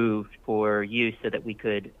approved for use, so that we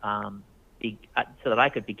could so that I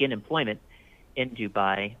could begin employment in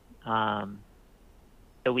Dubai.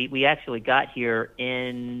 So we actually got here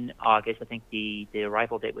in August. I think the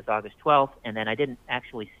arrival date was August 12th, and then I didn't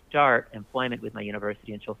actually start employment with my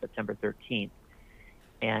university until September 13th.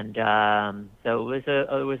 And so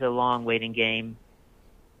it was a long waiting game.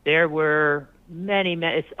 There were many.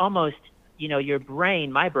 It's almost, your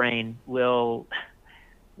brain, my brain will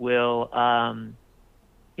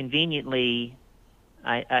conveniently,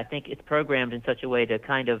 I think it's programmed in such a way to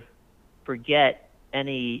kind of forget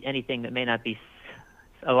anything that may not be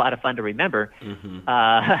a lot of fun to remember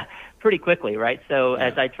pretty quickly, right? So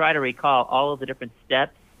as I try to recall all of the different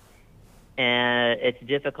steps, and it's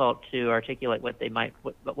difficult to articulate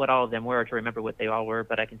what all of them were, to remember what they all were,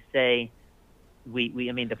 but I can say I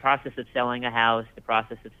mean, the process of selling a house, the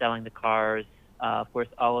process of selling the cars, of course,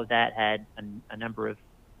 all of that had a number of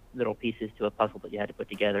little pieces to a puzzle that you had to put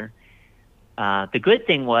together. The good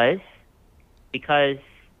thing was, because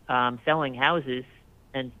selling houses,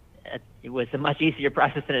 and it was a much easier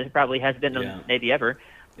process than it probably has been maybe ever.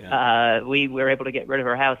 We were able to get rid of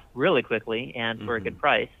our house really quickly and for a good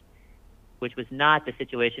price, which was not the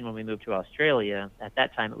situation when we moved to Australia. At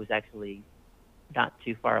that time, it was actually not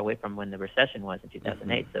too far away from when the recession was in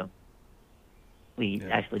 2008. So we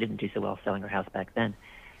actually didn't do so well selling our house back then.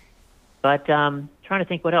 But trying to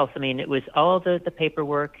think what else. I mean, it was all the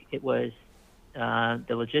paperwork. It was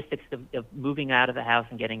the logistics of moving out of the house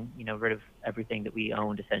and getting rid of everything that we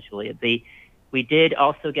owned, essentially. We did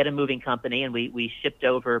also get a moving company, and we shipped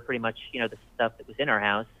over pretty much the stuff that was in our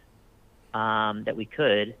house that we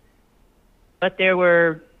could. But there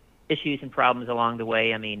were issues and problems along the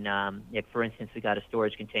way. I mean, for instance, we got a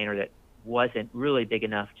storage container that wasn't really big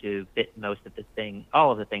enough to fit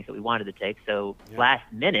all of the things that we wanted to take. So last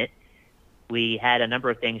minute, we had a number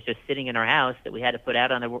of things just sitting in our house that we had to put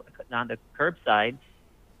out on the curbside.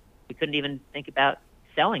 We couldn't even think about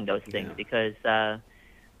selling those things because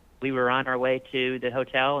we were on our way to the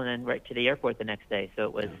hotel and then right to the airport the next day. So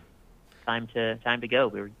it was time to go.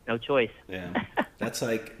 We were no choice. Yeah, that's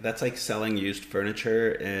like selling used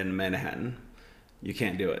furniture in Manhattan. You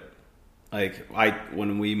can't do it. Like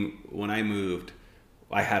when I moved,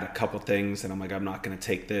 I had a couple things, and I'm like, I'm not going to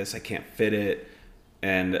take this. I can't fit it,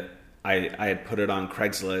 and I had put it on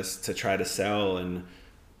Craigslist to try to sell, and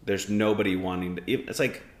there's nobody wanting to. It's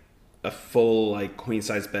like a full queen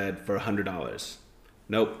size bed for $100.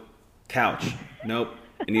 Nope. Couch. Nope.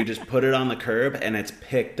 And you just put it on the curb, and it's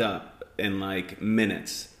picked up in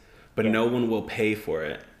minutes, but no one will pay for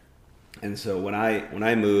it. And so when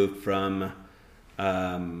I moved from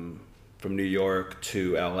New York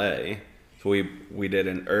to LA, so we did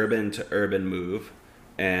an urban to urban move,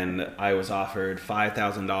 and I was offered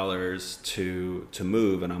 $5,000 to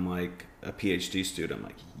move, and I'm like a PhD student. I'm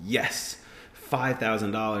like, yes,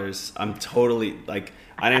 $5,000. I'm totally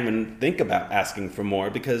I didn't even think about asking for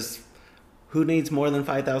more, because who needs more than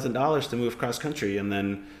 $5,000 to move cross country? And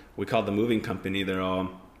then we called the moving company. The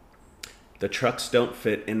trucks don't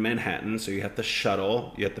fit in Manhattan, so you have to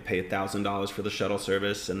shuttle. You have to pay $1,000 for the shuttle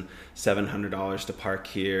service and $700 to park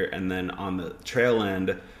here. And then on the trail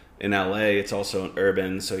end in LA, it's also an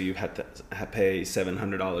urban, so you had to pay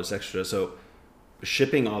 $700 extra. So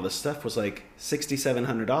shipping all the stuff was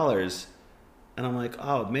 $6,700. And I'm like,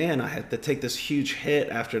 oh man, I had to take this huge hit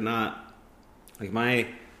after not my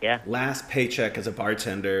last paycheck as a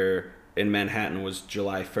bartender in Manhattan was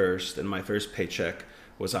July 1st, and my first paycheck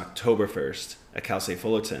was October 1st at Cal State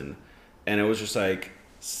Fullerton. And it was just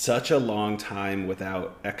such a long time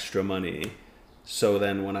without extra money. So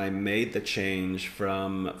then when I made the change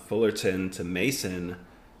from Fullerton to Mason,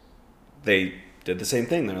 they did the same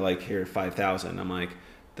thing. They're like, here, $5,000. I'm like,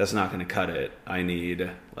 that's not going to cut it. I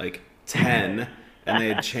need 10. And they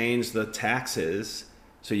had changed the taxes,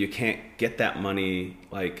 so you can't get that money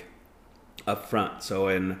up front. So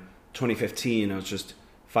in 2015, it was just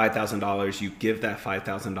 $5,000. You give that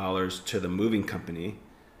 $5,000 to the moving company,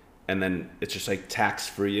 and then it's just tax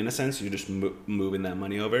free in a sense. You're just moving that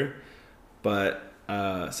money over. But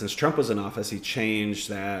since Trump was in office, he changed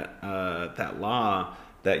that law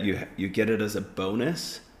that you get it as a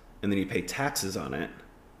bonus and then you pay taxes on it,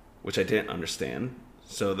 which I didn't understand.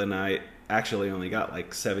 So then I actually only got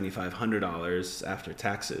like $7,500 after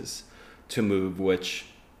taxes to move, which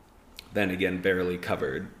then again barely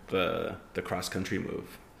covered the cross country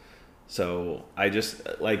move. So I just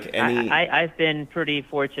like any. I've been pretty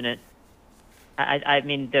fortunate. I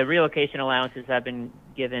mean, the relocation allowances I've been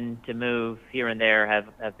given to move here and there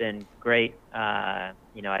have been great.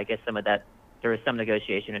 You know, I guess some of that, there was some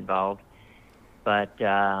negotiation involved, but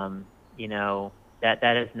you know, that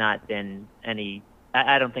has not been any.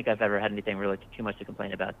 I don't think I've ever had anything really too much to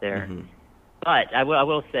complain about there. Mm-hmm. But I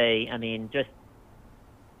will say, I mean, just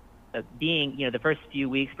being, you know, the first few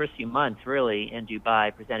weeks, first few months really in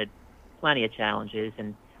Dubai presented plenty of challenges.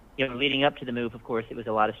 And, you know, leading up to the move, of course, it was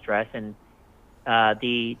a lot of stress. And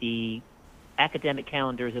the academic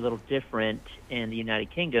calendar is a little different in the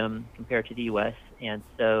United Kingdom compared to the U.S. And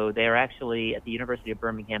so they're actually, at the University of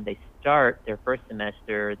Birmingham, they start their first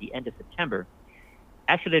semester the end of September.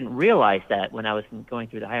 Actually didn't realize that when I was going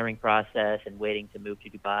through the hiring process and waiting to move to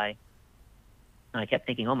Dubai. I kept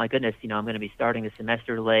thinking, oh my goodness, you know, I'm going to be starting the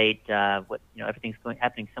semester late. Everything's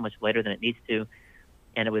happening so much later than it needs to.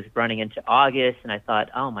 And it was running into August, and I thought,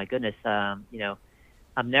 oh my goodness, you know,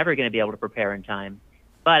 I'm never going to be able to prepare in time.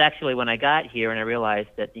 But actually, when I got here and I realized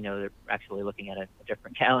that, you know, they're actually looking at a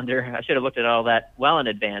different calendar, I should have looked at all that well in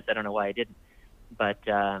advance. I don't know why I didn't. But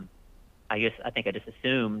I think I just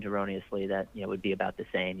assumed erroneously that, you know, it would be about the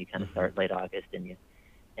same. You kind of start late August and you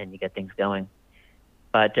get things going.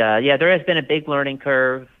 But yeah, there has been a big learning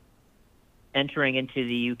curve entering into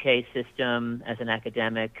the UK system as an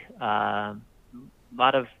academic. A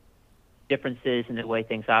lot of differences in the way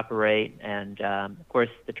things operate, and of course,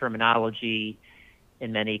 the terminology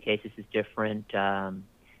in many cases is different.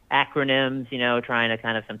 Acronyms, you know, trying to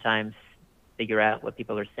kind of sometimes figure out what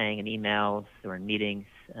people are saying in emails or in meetings,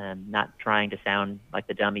 not trying to sound like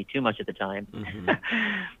the dummy too much of the time.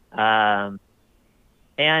 Mm-hmm.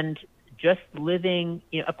 And just living,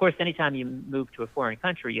 you know, of course, anytime you move to a foreign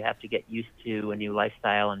country, you have to get used to a new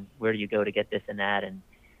lifestyle and where do you go to get this and that. And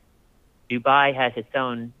Dubai has its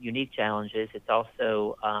own unique challenges. It's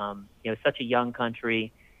also, you know, such a young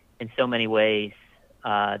country in so many ways,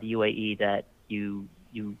 the UAE, that you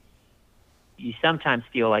sometimes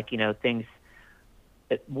feel like, you know, things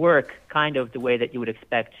that work kind of the way that you would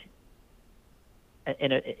expect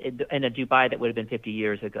in a Dubai that would have been 50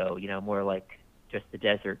 years ago, you know, more like just the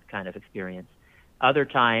desert kind of experience. Other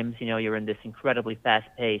times, you know, you're in this incredibly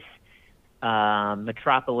fast-paced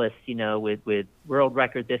metropolis, you know, with world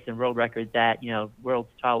record this and world record that, you know, world's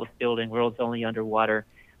tallest building, world's only underwater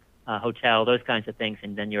hotel, those kinds of things,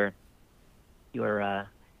 and then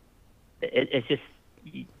it's just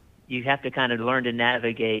you have to kind of learn to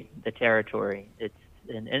navigate the territory.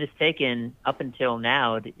 And it's taken up until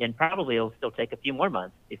now, and probably it'll still take a few more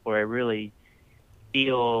months before I really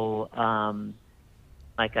feel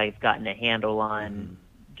like I've gotten a handle on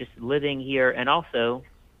just living here, and also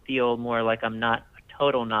feel more like I'm not a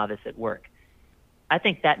total novice at work. I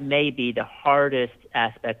think that may be the hardest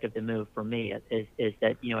aspect of the move for me is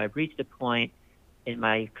that, you know, I've reached a point in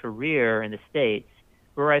my career in the States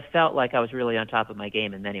where I felt like I was really on top of my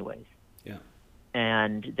game in many ways. Yeah.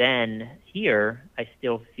 And then here, I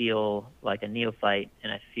still feel like a neophyte,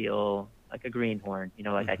 and I feel like a greenhorn. You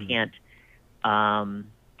know, like I can't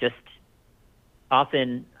just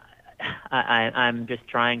often I'm just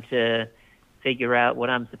trying to figure out what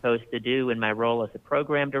I'm supposed to do in my role as a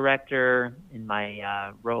program director, in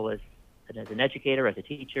my role as an educator, as a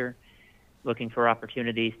teacher, looking for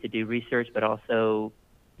opportunities to do research, but also,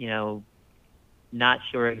 you know, not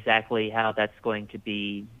sure exactly how that's going to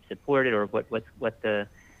be supported, or what the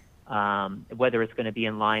whether it's going to be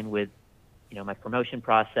in line with, you know, my promotion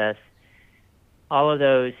process. All of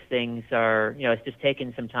those things are, you know, it's just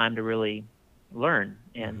taken some time to really learn.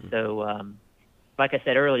 And so, like I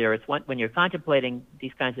said earlier, it's when you're contemplating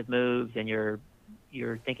these kinds of moves and you're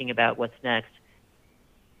thinking about what's next,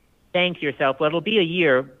 saying to yourself, well, it'll be a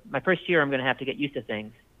year. My first year, I'm going to have to get used to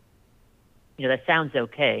things. You know, that sounds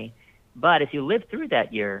okay. But if you live through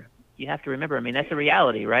that year, you have to remember, I mean, that's a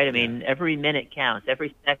reality, right? I mean, every minute counts.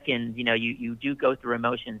 Every second, you know, you do go through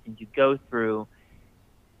emotions, and you go through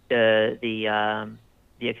the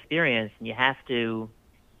experience, and you have to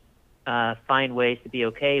find ways to be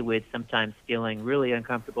okay with sometimes feeling really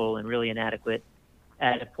uncomfortable and really inadequate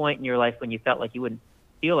at a point in your life when you felt like you wouldn't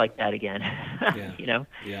feel like that again. You know?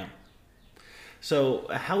 Yeah. So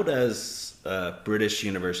how does British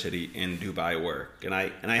University in Dubai work? And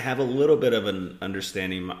I have a little bit of an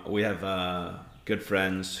understanding. We have good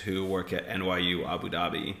friends who work at NYU Abu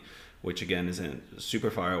Dhabi, which again isn't super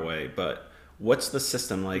far away. But what's the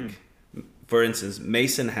system like for instance,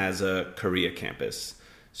 Mason has a Korea campus.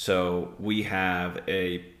 So we have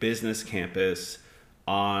a business campus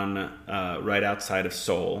on right outside of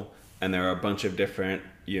Seoul, and there are a bunch of different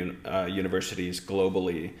universities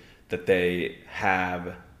globally that they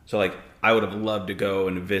have. So like I would have loved to go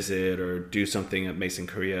and visit or do something at Mason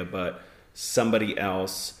Korea, but somebody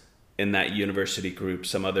else in that university group,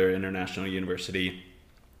 some other international university,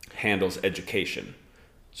 handles education.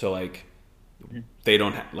 So like they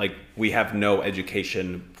don't like we have no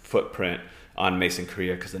education footprint on Mason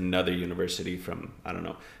Korea because another university from, I don't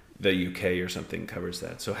know, the UK or something covers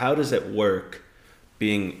that. So how does it work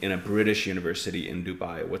being in a British university in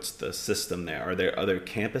Dubai? What's the system there? Are there other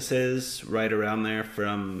campuses right around there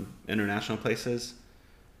from international places?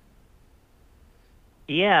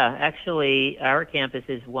 Yeah, actually, our campus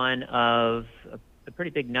is one of a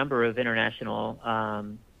pretty big number of international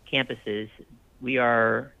campuses. We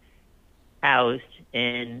are housed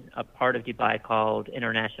in a part of Dubai called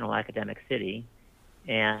International Academic City,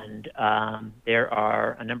 and there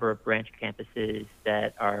are a number of branch campuses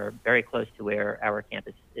that are very close to where our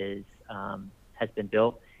campus is has been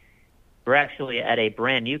built. We're actually at a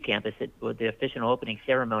brand new campus. The official opening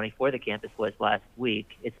ceremony for the campus was last week.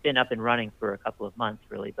 It's been up and running for a couple of months,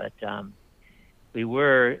 really, but we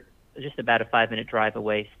were just about a 5-minute drive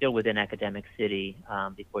away, still within Academic City,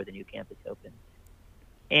 before the new campus opened.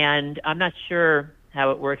 And I'm not sure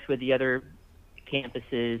how it works with the other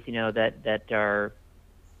campuses, that are,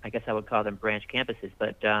 I guess I would call them branch campuses.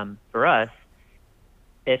 But for us,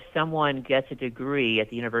 if someone gets a degree at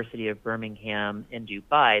the University of Birmingham in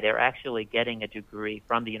Dubai, they're actually getting a degree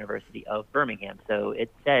from the University of Birmingham. So it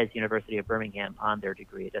says University of Birmingham on their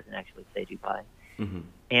degree. It doesn't actually say Dubai. Mm-hmm.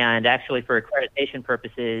 And actually, for accreditation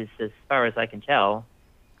purposes, as far as I can tell,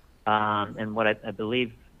 and what I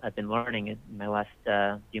believe I've been learning in my last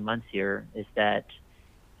few months here, is that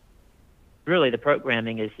really the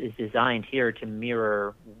programming is designed here to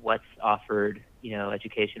mirror what's offered,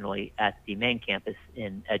 educationally at the main campus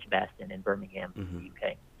in Edgbaston in Birmingham, mm-hmm.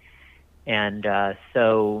 UK. And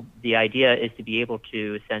so the idea is to be able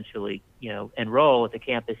to essentially, enroll at the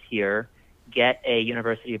campus here, get a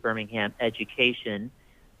University of Birmingham education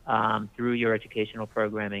through your educational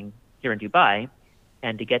programming here in Dubai,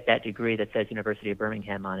 and to get that degree that says University of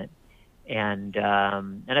Birmingham on it. And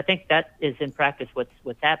I think that is in practice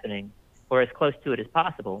what's happening, or as close to it as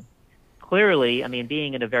possible. Clearly, I mean,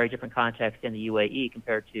 being in a very different context in the UAE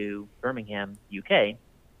compared to Birmingham, UK,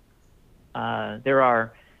 there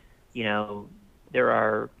are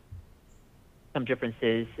some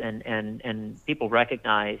differences, and people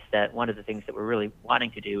recognize that one of the things that we're really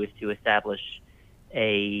wanting to do is to establish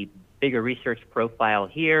a bigger research profile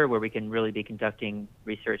here, where we can really be conducting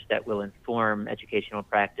research that will inform educational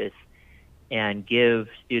practice and give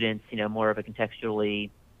students, more of a contextually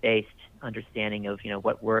based understanding of,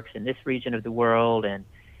 what works in this region of the world, and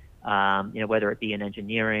whether it be in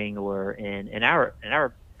engineering or in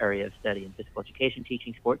our area of study in physical education,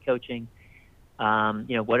 teaching, sport coaching.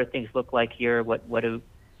 What do things look like here? What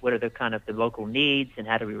are the kind of the local needs, and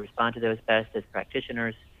how do we respond to those best as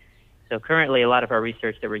practitioners? So currently, a lot of our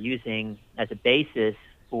research that we're using as a basis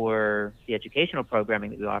for the educational programming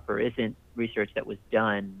that we offer isn't research that was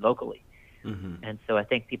done locally. Mm-hmm. And so I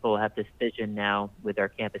think people have this vision now with our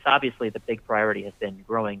campus. Obviously, the big priority has been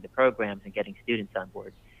growing the programs and getting students on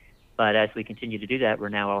board. But as we continue to do that, we're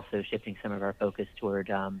now also shifting some of our focus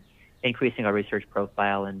toward increasing our research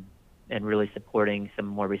profile and really supporting some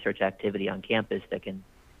more research activity on campus that can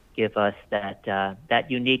give us that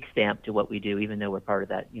unique stamp to what we do, even though we're part of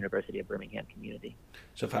that University of Birmingham community.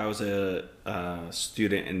 So if I was a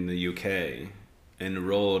student in the UK,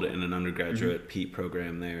 enrolled in an undergraduate mm-hmm. PEAT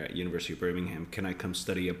program there at University of Birmingham, can I come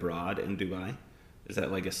study abroad in Dubai? Is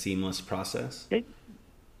that like a seamless process?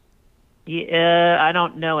 Yeah, I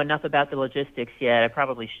don't know enough about the logistics yet. I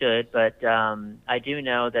probably should, but I do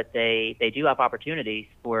know that they do have opportunities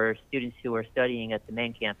for students who are studying at the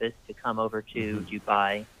main campus to come over to mm-hmm.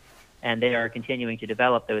 Dubai, and they are continuing to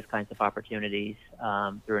develop those kinds of opportunities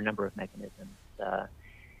through a number of mechanisms.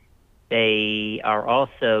 They are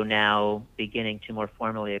also now beginning to more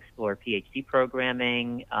formally explore PhD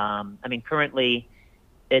programming. Currently,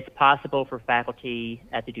 it's possible for faculty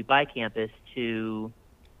at the Dubai campus to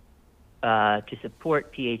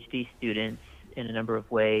support PhD students in a number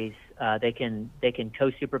of ways. They can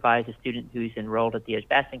co-supervise a student who's enrolled at the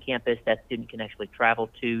Edgbaston campus. That student can actually travel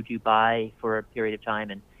to Dubai for a period of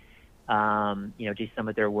time and do some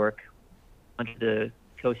of their work under the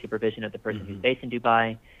co-supervision of the person mm-hmm. who's based in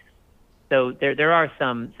Dubai. So there are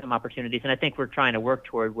some opportunities, and I think we're trying to work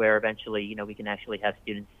toward where eventually, we can actually have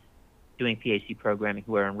students doing PhD programming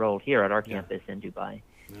who are enrolled here at our campus in Dubai.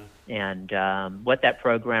 and what that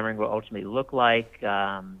programming will ultimately look like,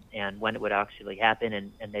 and when it would actually happen,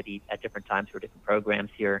 and maybe at different times for different programs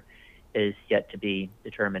here is yet to be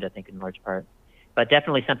determined, I think, in large part. But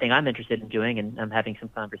definitely something I'm interested in doing, and I'm having some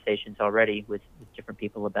conversations already with different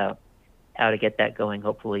people about how to get that going,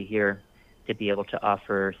 hopefully here, to be able to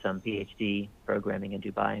offer some PhD programming in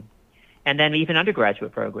Dubai. And then even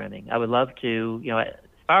undergraduate programming. I would love to, as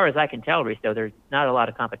far as I can tell, Risto, there's not a lot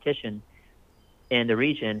of competition in the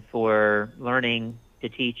region for learning to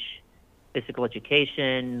teach physical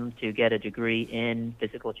education, to get a degree in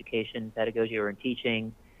physical education, pedagogy, or in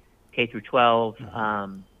teaching, K through 12.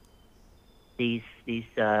 There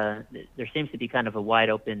seems to be kind of a wide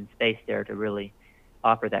open space there to really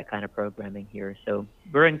offer that kind of programming here. So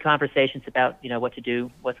we're in conversations about, what to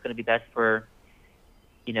do, what's going to be best for,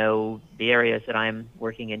 the areas that I'm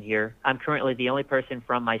working in here. I'm currently the only person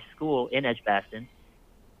from my school in Edgbaston.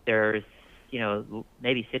 There's,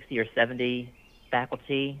 maybe 60 or 70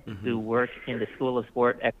 faculty who work in the School of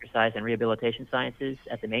Sport, Exercise, and Rehabilitation Sciences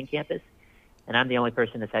at the main campus. And I'm the only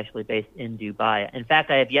person that's actually based in Dubai. In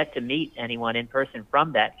fact, I have yet to meet anyone in person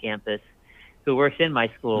from that campus who works in my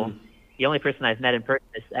school. The only person I've met in person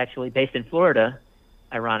is actually based in Florida,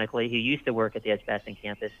 ironically, who used to work at the Edgbaston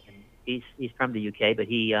campus. And he's from the UK, but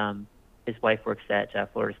his wife works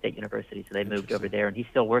at Florida State University, so they moved over there. And he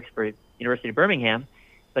still works for University of Birmingham,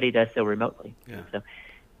 but he does so remotely. Yeah. So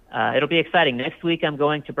it'll be exciting. Next week, I'm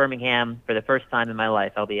going to Birmingham for the first time in my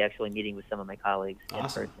life. I'll be actually meeting with some of my colleagues in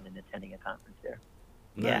person and attending a conference there.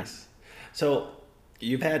 Nice. Yeah. So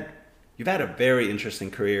you've had a very interesting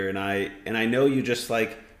career, and I know you just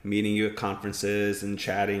like meeting you at conferences and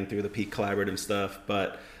chatting through the Peak Collaborative stuff,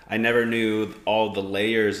 but I never knew all the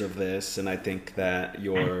layers of this, and I think that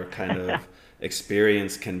your kind of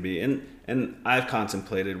experience can be, and I've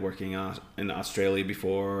contemplated working in Australia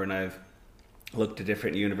before, and I've looked at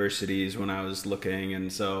different universities when I was looking,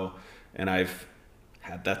 and I've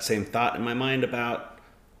had that same thought in my mind about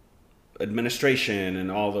administration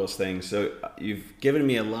and all those things. So you've given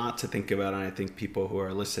me a lot to think about, and I think people who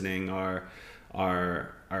are listening are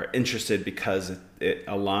interested because it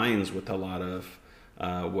aligns with a lot of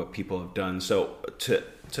what people have done. So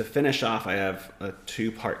to finish off, I have a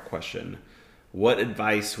two-part question. What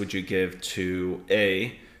advice would you give to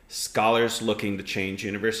A, scholars looking to change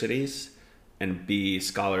universities, and B,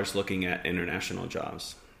 scholars looking at international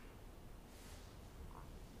jobs?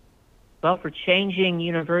 Well, for changing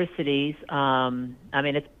universities,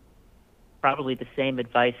 it's probably the same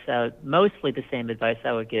advice, mostly the same advice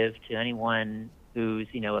I would give to anyone who's,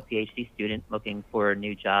 a PhD student looking for a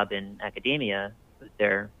new job in academia with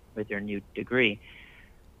their new degree,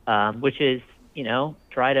 which is,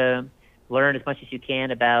 try to learn as much as you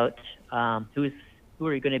can about who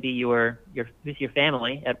are going to be who's your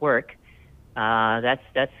family at work.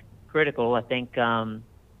 That's critical. I think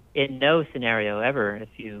in no scenario ever, if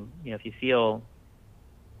you feel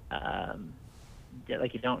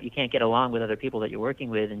like you can't get along with other people that you're working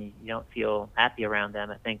with, and you don't feel happy around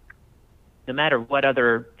them, I think no matter what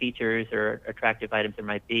other features or attractive items there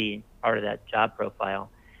might be part of that job profile,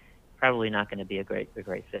 probably not going to be a great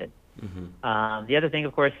fit. The other thing,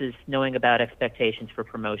 of course, is knowing about expectations for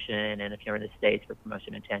promotion, and if you're in the States, for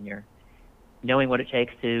promotion and tenure, knowing what it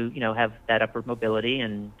takes to have that upward mobility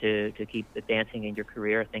and to keep advancing in your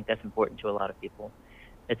career. I think that's important to a lot of people.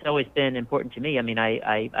 It's always been important to me. I mean,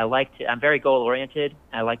 I'm very goal oriented.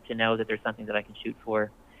 I like to know that there's something that I can shoot for.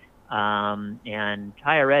 And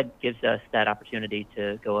higher ed gives us that opportunity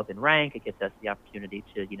to go up in rank. It gives us the opportunity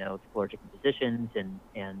to, explore different positions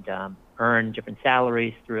and earn different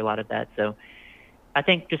salaries through a lot of that. So I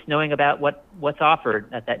think just knowing about what's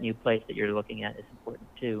offered at that new place that you're looking at is important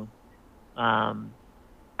too.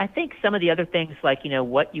 I think some of the other things like,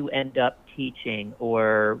 what you end up teaching,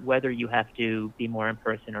 or whether you have to be more in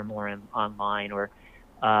person or more online, or,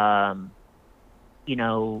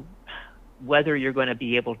 whether you're going to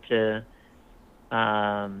be able to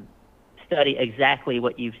study exactly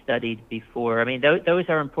what you've studied before. I mean, those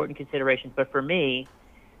are important considerations, but for me,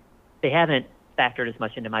 they haven't factored as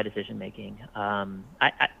much into my decision making.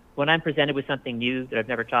 When I'm presented with something new that I've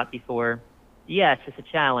never taught before, yes, it's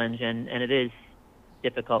a challenge, and it is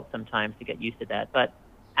difficult sometimes to get used to that. But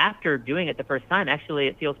after doing it the first time, actually,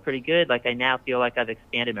 it feels pretty good. Like I now feel like I've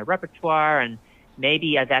expanded my repertoire, and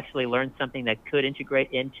maybe I've actually learned something that could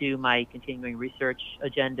integrate into my continuing research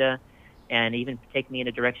agenda and even take me in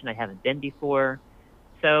a direction I haven't been before.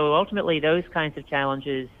 So ultimately, those kinds of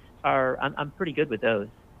challenges I'm pretty good with those.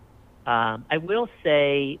 I will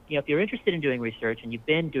say, if you're interested in doing research and you've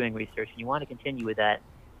been doing research and you want to continue with that,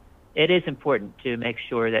 it is important to make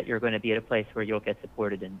sure that you're going to be at a place where you'll get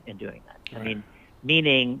supported in doing that. Right. I mean,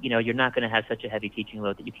 meaning, you're not going to have such a heavy teaching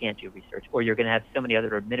load that you can't do research, or you're going to have so many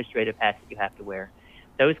other administrative hats that you have to wear.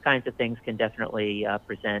 Those kinds of things can definitely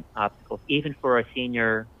present obstacles, even for a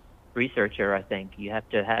senior researcher. I think you have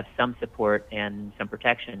to have some support and some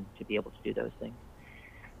protection to be able to do those things.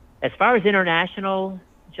 As far as international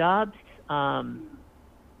jobs, that's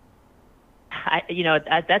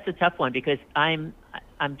a tough one, because I'm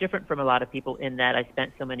different from a lot of people in that I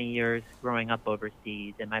spent so many years growing up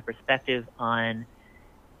overseas, and my perspective on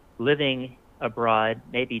living abroad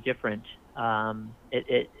may be different.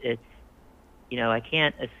 It's I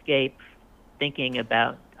can't escape thinking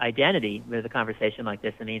about identity with a conversation like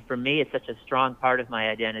this. I mean, for me, it's such a strong part of my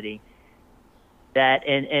identity that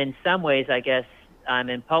in some ways, I guess, I'm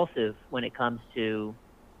impulsive when it comes to,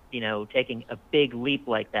 taking a big leap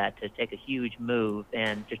like that, to take a huge move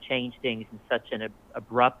and to change things in such an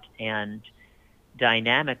abrupt and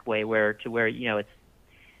dynamic way where it's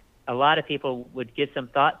a lot of people would give some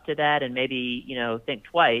thought to that and maybe, think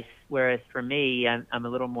twice. Whereas for me, I'm a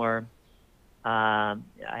little more, I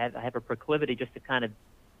have a proclivity just to kind of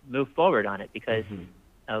move forward on it because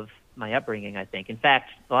of my upbringing, I think. In fact,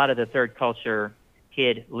 a lot of the third culture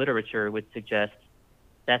kid literature would suggest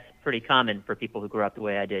that's pretty common for people who grew up the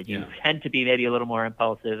way I did. You tend to be maybe a little more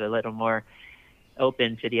impulsive, a little more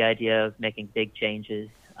open to the idea of making big changes.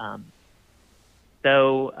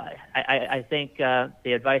 So I think the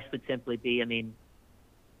advice would simply be,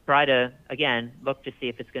 try to, again, look to see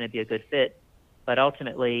if it's going to be a good fit. But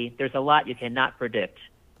ultimately, there's a lot you cannot predict.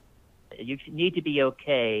 You need to be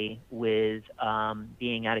okay with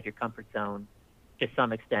being out of your comfort zone to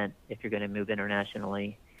some extent if you're going to move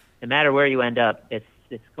internationally. No matter where you end up, it's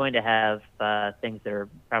going to have things that are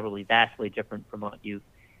probably vastly different from what you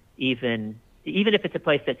even if it's a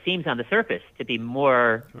place that seems on the surface to be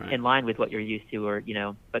more in line with what you're used to, or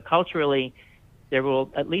but culturally there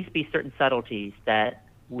will at least be certain subtleties that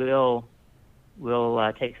will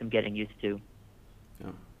take some getting used to.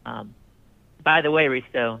 By the way,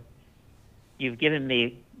 Risto, you've given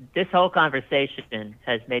me, this whole conversation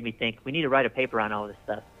has made me think we need to write a paper on all this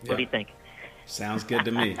stuff. What do you think? Sounds good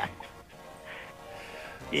to me.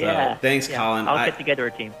 Yeah. So, thanks, Colin. I'll get together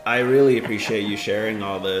a team. I really appreciate you sharing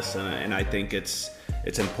all this, and I think it's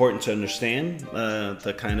important to understand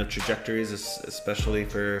the kind of trajectories, especially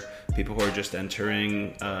for people who are just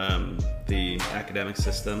entering the academic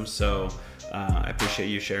system. So I appreciate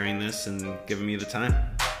you sharing this and giving me the time.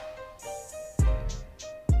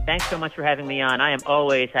 Thanks so much for having me on. I am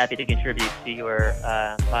always happy to contribute to your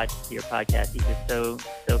podcast. These are so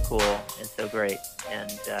cool and so great. And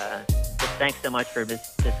just thanks so much for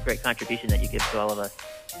this great contribution that you give to all of us.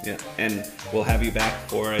 Yeah, and we'll have you back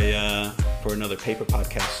for another paper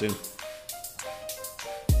podcast soon.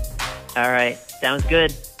 All right, sounds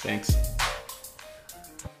good. Thanks.